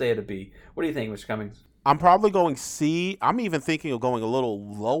 I'll stay at a B. What do you think, Mr. Cummings? I'm probably going C. I'm even thinking of going a little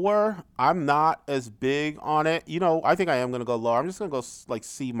lower. I'm not as big on it. I think I am going to go lower. I'm just going to go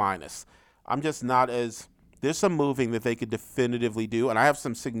C-. I'm just not as... There's some moving that they could definitively do, and I have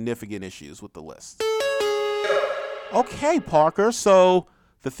some significant issues with the list. Okay, Parker, so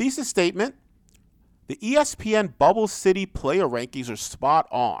the thesis statement, the ESPN Bubble City player rankings are spot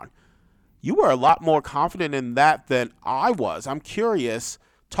on. You were a lot more confident in that than I was. I'm curious.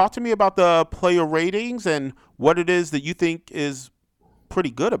 Talk to me about the player ratings and what it is that you think is pretty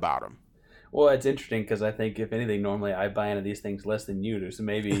good about them. Well, it's interesting because I think, if anything, normally I buy into these things less than you do. So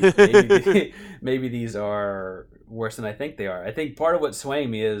maybe these are worse than I think they are. I think part of what's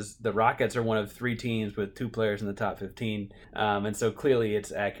swaying me is the Rockets are one of 3 teams with 2 players in the top 15, and so clearly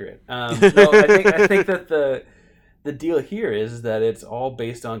it's accurate. I think that the deal here is that it's all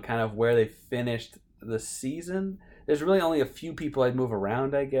based on kind of where they finished the season. There's really only a few people I'd move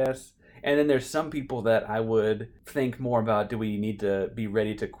around, I guess. And then there's some people that I would think more about, do we need to be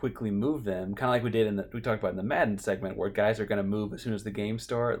ready to quickly move them? Kind of like we did we talked about in the Madden segment, where guys are going to move as soon as the game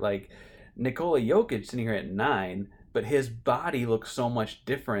start. Like Nikola Jokic sitting here at 9, but his body looks so much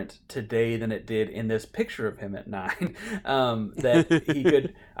different today than it did in this picture of him at 9. That he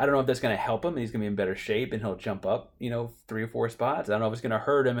could, I don't know if that's going to help him and he's going to be in better shape and he'll jump up, 3 or 4 spots. I don't know if it's going to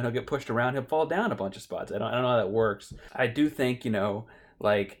hurt him and he'll get pushed around, he'll fall down a bunch of spots. I don't know how that works. I do think,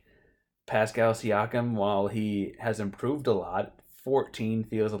 Pascal Siakam, while he has improved a lot, 14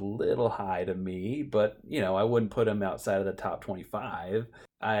 feels a little high to me, but I wouldn't put him outside of the top 25.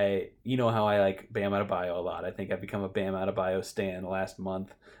 How I like Bam Adebayo a lot. I think I've become a Bam Adebayo stan the last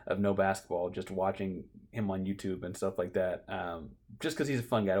month of no basketball, just watching him on YouTube and stuff like that. Just because he's a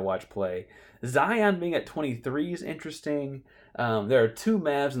fun guy to watch play. Zion being at 23 is interesting. There are 2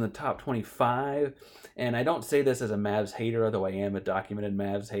 Mavs in the top 25, and I don't say this as a Mavs hater, although I am a documented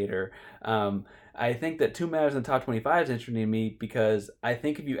Mavs hater. I think that 2 Mavs in the top 25 is interesting to me because I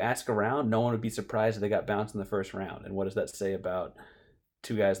think if you ask around, no one would be surprised if they got bounced in the first round. And what does that say about 2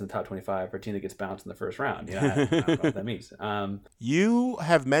 two guys in the top 25 for a team that gets bounced in the first round. I don't know what that means. You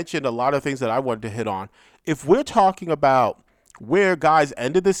have mentioned a lot of things that I wanted to hit on. If we're talking about where guys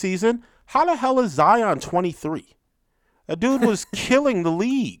ended the season, how the hell is Zion 23? A dude was killing the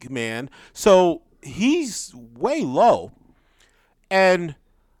league, man. So he's way low. And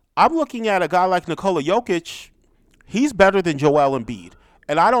I'm looking at a guy like Nikola Jokic. He's better than Joel Embiid.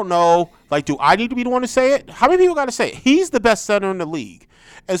 And I don't know, do I need to be the one to say it? How many people got to say it? He's the best center in the league.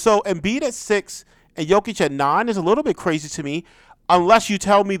 And so Embiid at 6 and Jokic at 9 is a little bit crazy to me, unless you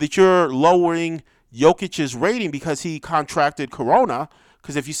tell me that you're lowering Jokic's rating because he contracted corona.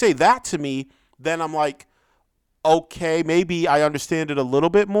 Because if you say that to me, then I'm like, okay, maybe I understand it a little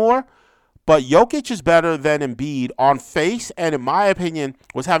bit more. But Jokic is better than Embiid on face, and in my opinion,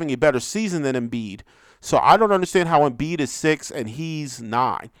 was having a better season than Embiid. So I don't understand how Embiid is 6 and he's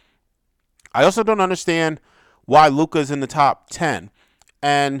 9. I also don't understand why Luka's in the top 10.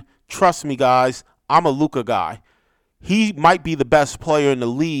 And trust me, guys, I'm a Luka guy. He might be the best player in the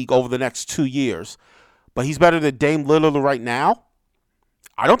league over the next 2 years. But he's better than Dame Lillard right now?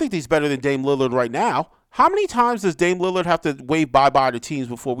 I don't think he's better than Dame Lillard right now. How many times does Dame Lillard have to wave bye-bye to teams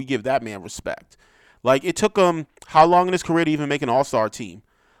before we give that man respect? It took him how long in his career to even make an all-star team?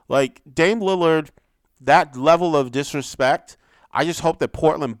 Dame Lillard, that level of disrespect, I just hope that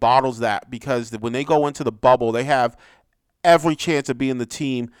Portland bottles that, because when they go into the bubble, they have every chance of being the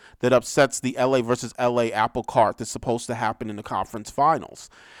team that upsets the LA versus LA apple cart that's supposed to happen in the conference finals.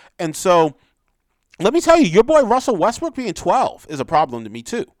 And so, let me tell you, your boy Russell Westbrook being 12 is a problem to me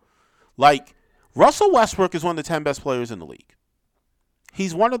too. Russell Westbrook is one of the 10 best players in the league.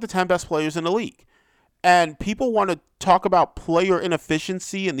 He's one of the 10 best players in the league. And people want to talk about player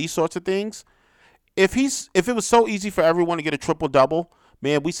inefficiency and these sorts of things. If it was so easy for everyone to get a triple-double,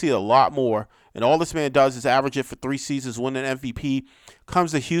 man, we see a lot more. And all this man does is average it for 3 seasons, win an MVP,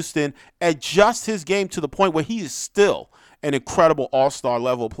 comes to Houston, adjusts his game to the point where he is still an incredible all-star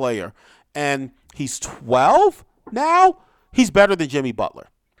level player. And he's 12 now? He's better than Jimmy Butler.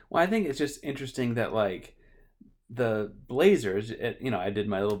 Well, I think it's just interesting that, the Blazers, I did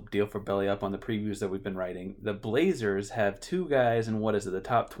my little deal for Belly Up on the previews that we've been writing. The Blazers have 2 guys in, the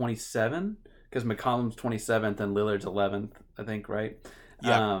top 27? Because McCollum's 27th and Lillard's 11th, I think, right?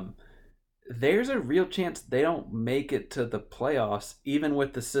 Yeah. There's a real chance they don't make it to the playoffs, even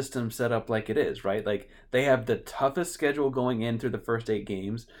with the system set up like it is, right? They have the toughest schedule going in through the first 8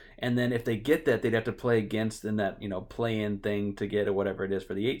 games, and then if they get that, they'd have to play against in that, play-in thing to get or whatever it is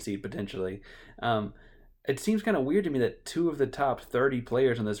for the 8 seed potentially. It seems kind of weird to me that 2 of the top 30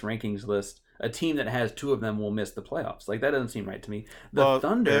 players on this rankings list, a team that has 2 of them, will miss the playoffs. That doesn't seem right to me. The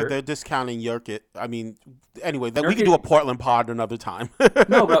Thunder... They're discounting Nurkic. I mean, anyway, we can do a Portland pod another time.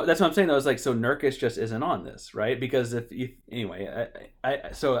 No, but that's what I'm saying, though. It's so Nurkic just isn't on this, right? Because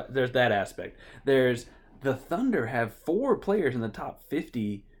so there's that aspect. There's the Thunder have 4 players in the top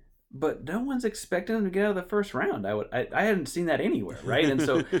 50, but no one's expecting them to get out of the first round. I hadn't seen that anywhere, right? And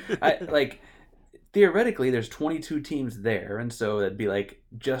so, theoretically, there's 22 teams there, and so that'd be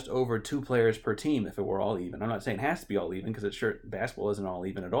just over 2 players per team if it were all even. I'm not saying it has to be all even, because basketball isn't all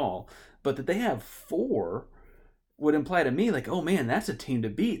even at all, but that they have 4 would imply to me oh man, that's a team to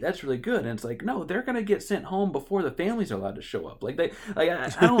beat. That's really good. And it's no, they're gonna get sent home before the families are allowed to show up. I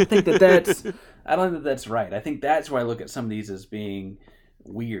don't think that's right. I think that's where I look at some of these as being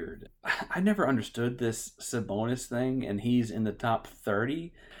weird. I never understood this Sabonis thing, and he's in the top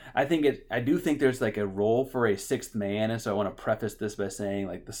 30. I do think there's a role for a 6th man, and so I want to preface this by saying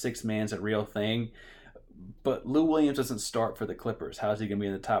the 6th man's a real thing. But Lou Williams doesn't start for the Clippers. How is he going to be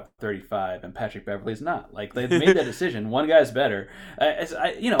in the top 35? And Patrick Beverley's not. They've made that decision. One guy's better.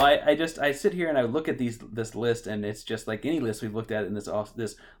 I sit here and I look at this list, and it's just like any list we've looked at in this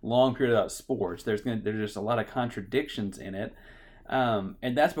long period about sports. There's just a lot of contradictions in it.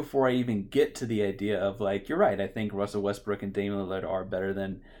 And that's before I even get to the idea of you're right. I think Russell Westbrook and Damian Lillard are better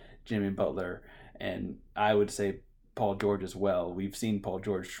than Jimmy Butler, and I would say Paul George as well. We've seen Paul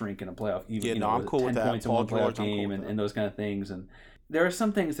George shrink in a playoff, even I'm cool 10 with that. points in one playoff game, and those kind of things. And there are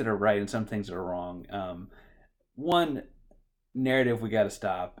some things that are right and some things that are wrong. One narrative we got to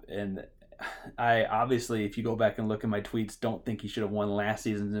stop, and I obviously, if you go back and look at my tweets, don't think he should have won last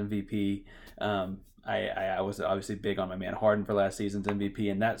season's MVP. I was obviously big on my man Harden for last season's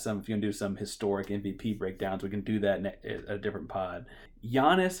MVP, and that's if you can do some historic MVP breakdowns, we can do that in a different pod.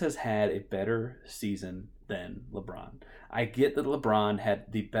 Giannis has had a better season than LeBron. I get that LeBron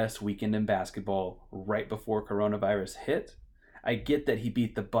had the best weekend in basketball right before coronavirus hit. I get that he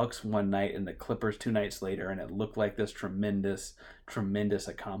beat the Bucks one night and the Clippers 2 nights later, and it looked like this tremendous, tremendous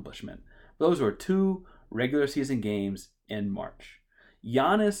accomplishment. Those were 2 regular season games in March.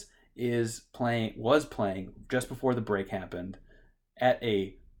 Giannis was playing just before the break happened at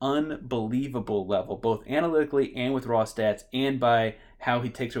a unbelievable level, both analytically and with raw stats, and by how he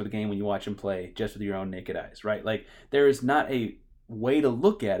takes over the game when you watch him play just with your own naked eyes, right? Like, there is not a way to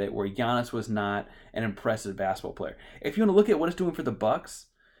look at it where Giannis was not an impressive basketball player. If you want to look at what it's doing for the Bucks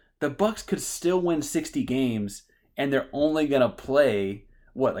could still win 60 games, and they're only going to play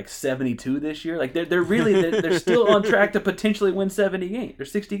like 72 this year. Like they're still on track to potentially win 70 games or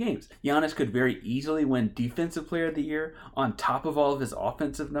 60 games. Giannis could very easily win Defensive Player of the Year on top of all of his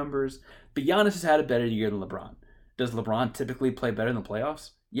offensive numbers. But Giannis has had a better year than LeBron. Does LeBron typically play better in the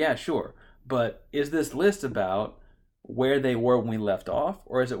playoffs? Yeah, sure. But is this list about where they were when we left off,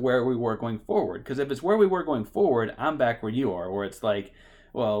 or is it where we were going forward? Because if it's where we were going forward, I'm back where you are, where it's like,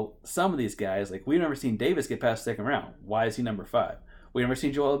 well, some of these guys, like, we've never seen Davis get past the second round. Why is he number 5? We've never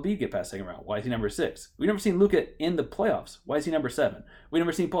seen Joel Embiid get past the second round. Why is he number 6? We've never seen Luka in the playoffs. Why is he number 7? We've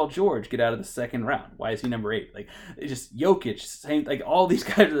never seen Paul George get out of the second round. Why is he number 8? Like, it's just Jokic, same, like, all these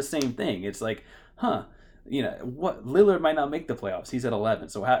guys are the same thing. It's like, what, Lillard might not make the playoffs. He's at 11.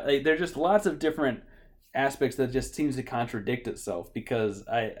 So there's just lots of different aspects that just seems to contradict itself, because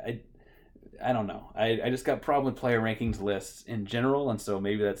I don't know. I just got a problem with player rankings lists in general, and so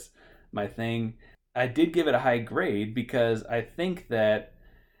maybe that's my thing. I did give it a high grade because I think that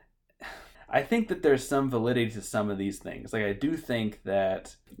there's some validity to some of these things. Like, I do think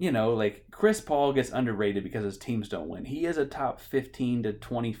that, like, Chris Paul gets underrated because his teams don't win. He is a top 15 to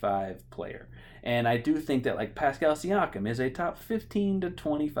 25 player. And I do think that, like, Pascal Siakam is a top 15 to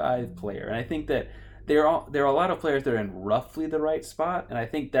 25 player. And I think that there are a lot of players that are in roughly the right spot, and I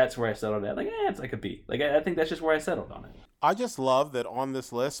think that's where I settled at. Like, it's like a B. Like, I think that's just where I settled on it. I just love that on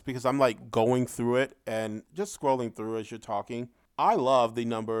this list, because I'm like going through it and just scrolling through as you're talking. I love the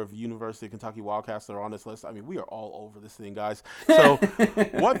number of University of Kentucky Wildcats that are on this list. I mean, we are all over this thing, guys. So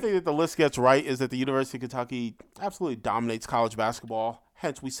one thing that the list gets right is that the University of Kentucky absolutely dominates college basketball.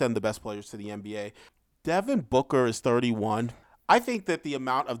 Hence, we send the best players to the NBA. Devin Booker is 31. I think that the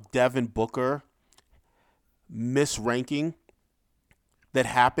amount of Devin Booker misranking that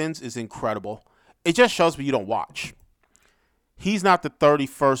happens is incredible. It just shows me you don't watch. He's not the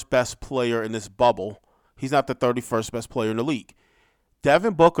 31st best player in this bubble. He's not the 31st best player in the league.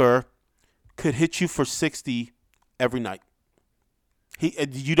 Devin Booker could hit you for 60 every night.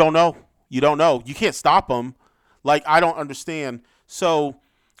 You don't know. You don't know. You can't stop him. Like, I don't understand. So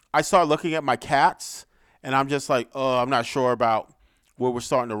I start looking at my cats, and I'm just like, I'm not sure about where we're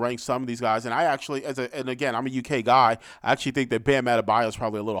starting to rank some of these guys. And I actually, and again, I'm a UK guy. I actually think that Bam Adebayo is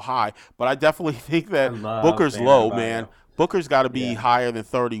probably a little high, but I definitely think that Booker's Bam low, Adebayo. Man. Booker's got to be higher than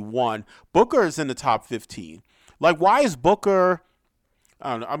 31. Booker is in the top 15. Like, why is Booker?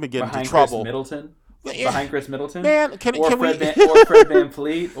 I don't know. I'm gonna get into trouble. Chris Middleton? Behind Chris Middleton? Man, can Fred we? Or Fred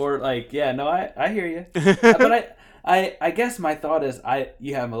VanVleet? Or like, I hear you. But I guess my thought is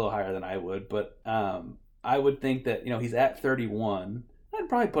you have him a little higher than I would, but I would think that he's at 31. I'd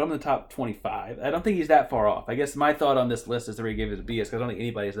probably put him in the top 25. I don't think he's that far off. I guess my thought on this list is the way he gave it a B is because I don't think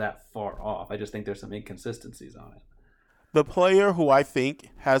anybody's that far off. I just think there's some inconsistencies on it. The player who I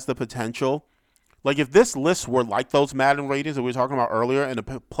think has the potential, like if this list were like those Madden ratings that we were talking about earlier and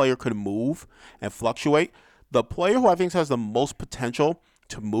the player could move and fluctuate, the player who I think has the most potential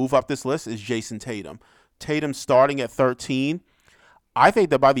to move up this list is Jason Tatum. Tatum starting at 13. I think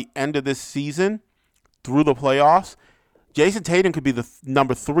that by the end of this season, through the playoffs, Jason Tatum could be the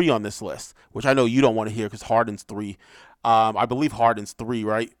number 3 on this list, which I know you don't want to hear because Harden's 3. I believe Harden's 3,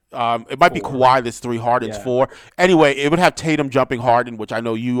 right? It might 4. Be Kawhi that's 3, Harden's 4. Anyway, it would have Tatum jumping Harden, which I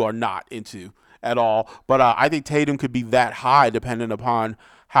know you are not into at all. But I think Tatum could be that high depending upon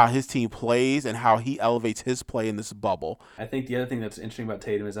how his team plays and how he elevates his play in this bubble. I think the other thing that's interesting about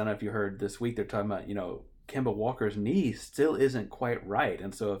Tatum is, I don't know if you heard this week, they're talking about, Kemba Walker's knee still isn't quite right.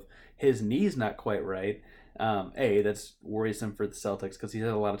 And so if his knee's not quite right, that's worrisome for the Celtics because he's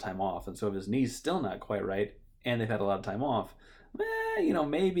had a lot of time off. And so if his knee's still not quite right and they've had a lot of time off,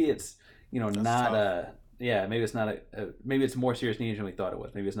 maybe it's, maybe it's not maybe it's more serious knee than we thought it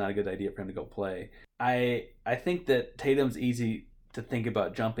was. Maybe it's not a good idea for him to go play. I think that Tatum's easy to think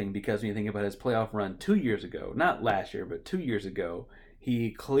about jumping because when you think about his playoff run 2 years ago, not last year, but 2 years ago,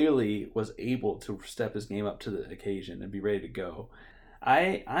 he clearly was able to step his game up to the occasion and be ready to go.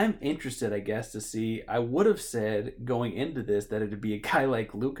 I'm interested, I guess, to see. I would have said going into this that it'd be a guy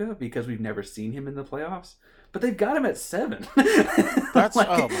like Luka because we've never seen him in the playoffs, but they've got him at 7. That's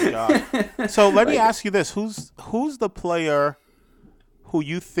oh my god. So let me ask you this: who's the player who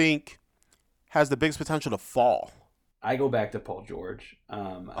you think has the biggest potential to fall? I go back to Paul George.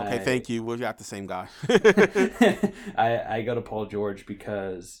 Thank you. We got the same guy. I go to Paul George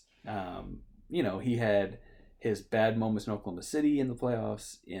because, he had his bad moments in Oklahoma City in the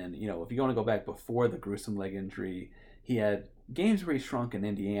playoffs. And, if you want to go back before the gruesome leg injury, he had games where he shrunk in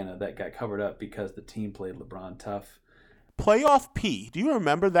Indiana that got covered up because the team played LeBron tough. Playoff P. Do you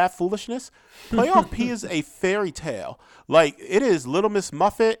remember that foolishness? Playoff P is a fairy tale. Like, it is Little Miss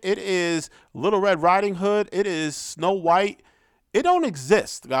Muffet. It is Little Red Riding Hood. It is Snow White. It don't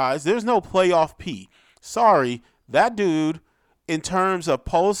exist, guys. There's no Playoff P. Sorry, that dude, in terms of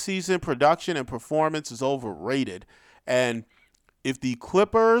postseason production and performance, is overrated. And if the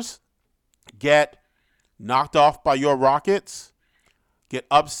Clippers get knocked off by your Rockets, get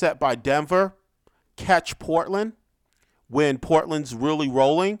upset by Denver, catch Portland, when Portland's really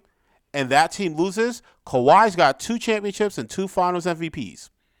rolling, and that team loses, Kawhi's got 2 championships and 2 finals MVPs.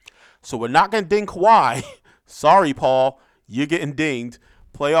 So we're not going to ding Kawhi. Sorry, Paul. You're getting dinged.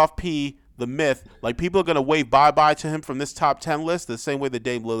 Playoff P, the myth. Like, people are going to wave bye-bye to him from this top 10 list the same way that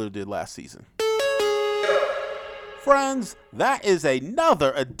Dame Lillard did last season. Friends, that is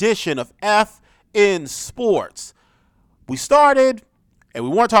another edition of F in Sports. We started, and we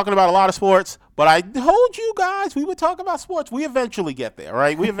weren't talking about a lot of sports, but I told you guys we would talk about sports. We eventually get there,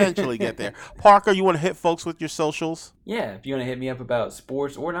 right? We eventually get there. Parker, you want to hit folks with your socials? Yeah, if you want to hit me up about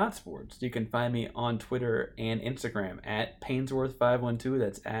sports or not sports, you can find me on Twitter and Instagram at Painsworth512.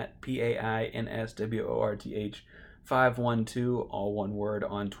 That's at PAINSWORTH 512, all one word,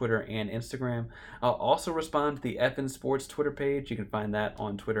 on Twitter and Instagram. I'll also respond to the F in Sports Twitter page. You can find that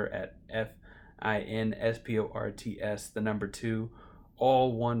on Twitter at FINSPORTS, the number 2.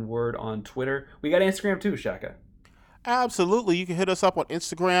 All one word on Twitter. We got Instagram too, Shaka. Absolutely. You can hit us up on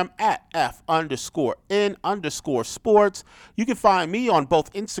Instagram at F_N_sports. You can find me on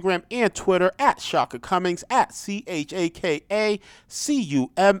both Instagram and Twitter at Shaka Cummings, at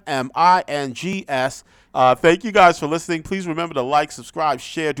CHAKACUMMINGS. Thank you guys for listening. Please remember to like, subscribe,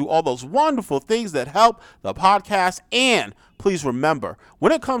 share, do all those wonderful things that help the podcast. And please remember,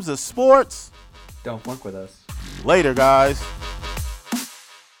 when it comes to sports, don't funk with us. Later, guys.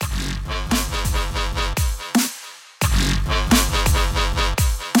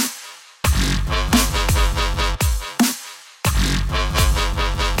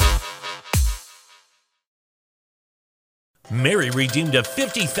 Mary redeemed a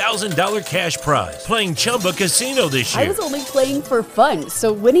 $50,000 cash prize playing Chumba Casino this year. I was only playing for fun,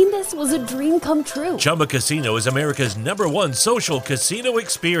 so winning this was a dream come true. Chumba Casino is America's #1 social casino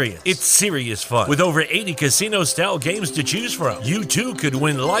experience. It's serious fun. With over 80 casino-style games to choose from, you too could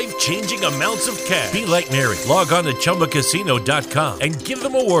win life-changing amounts of cash. Be like Mary. Log on to ChumbaCasino.com and give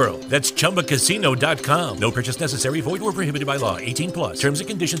them a whirl. That's ChumbaCasino.com. No purchase necessary. Void where prohibited by law. 18+. Terms and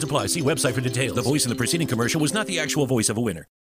conditions apply. See website for details. The voice in the preceding commercial was not the actual voice of a winner.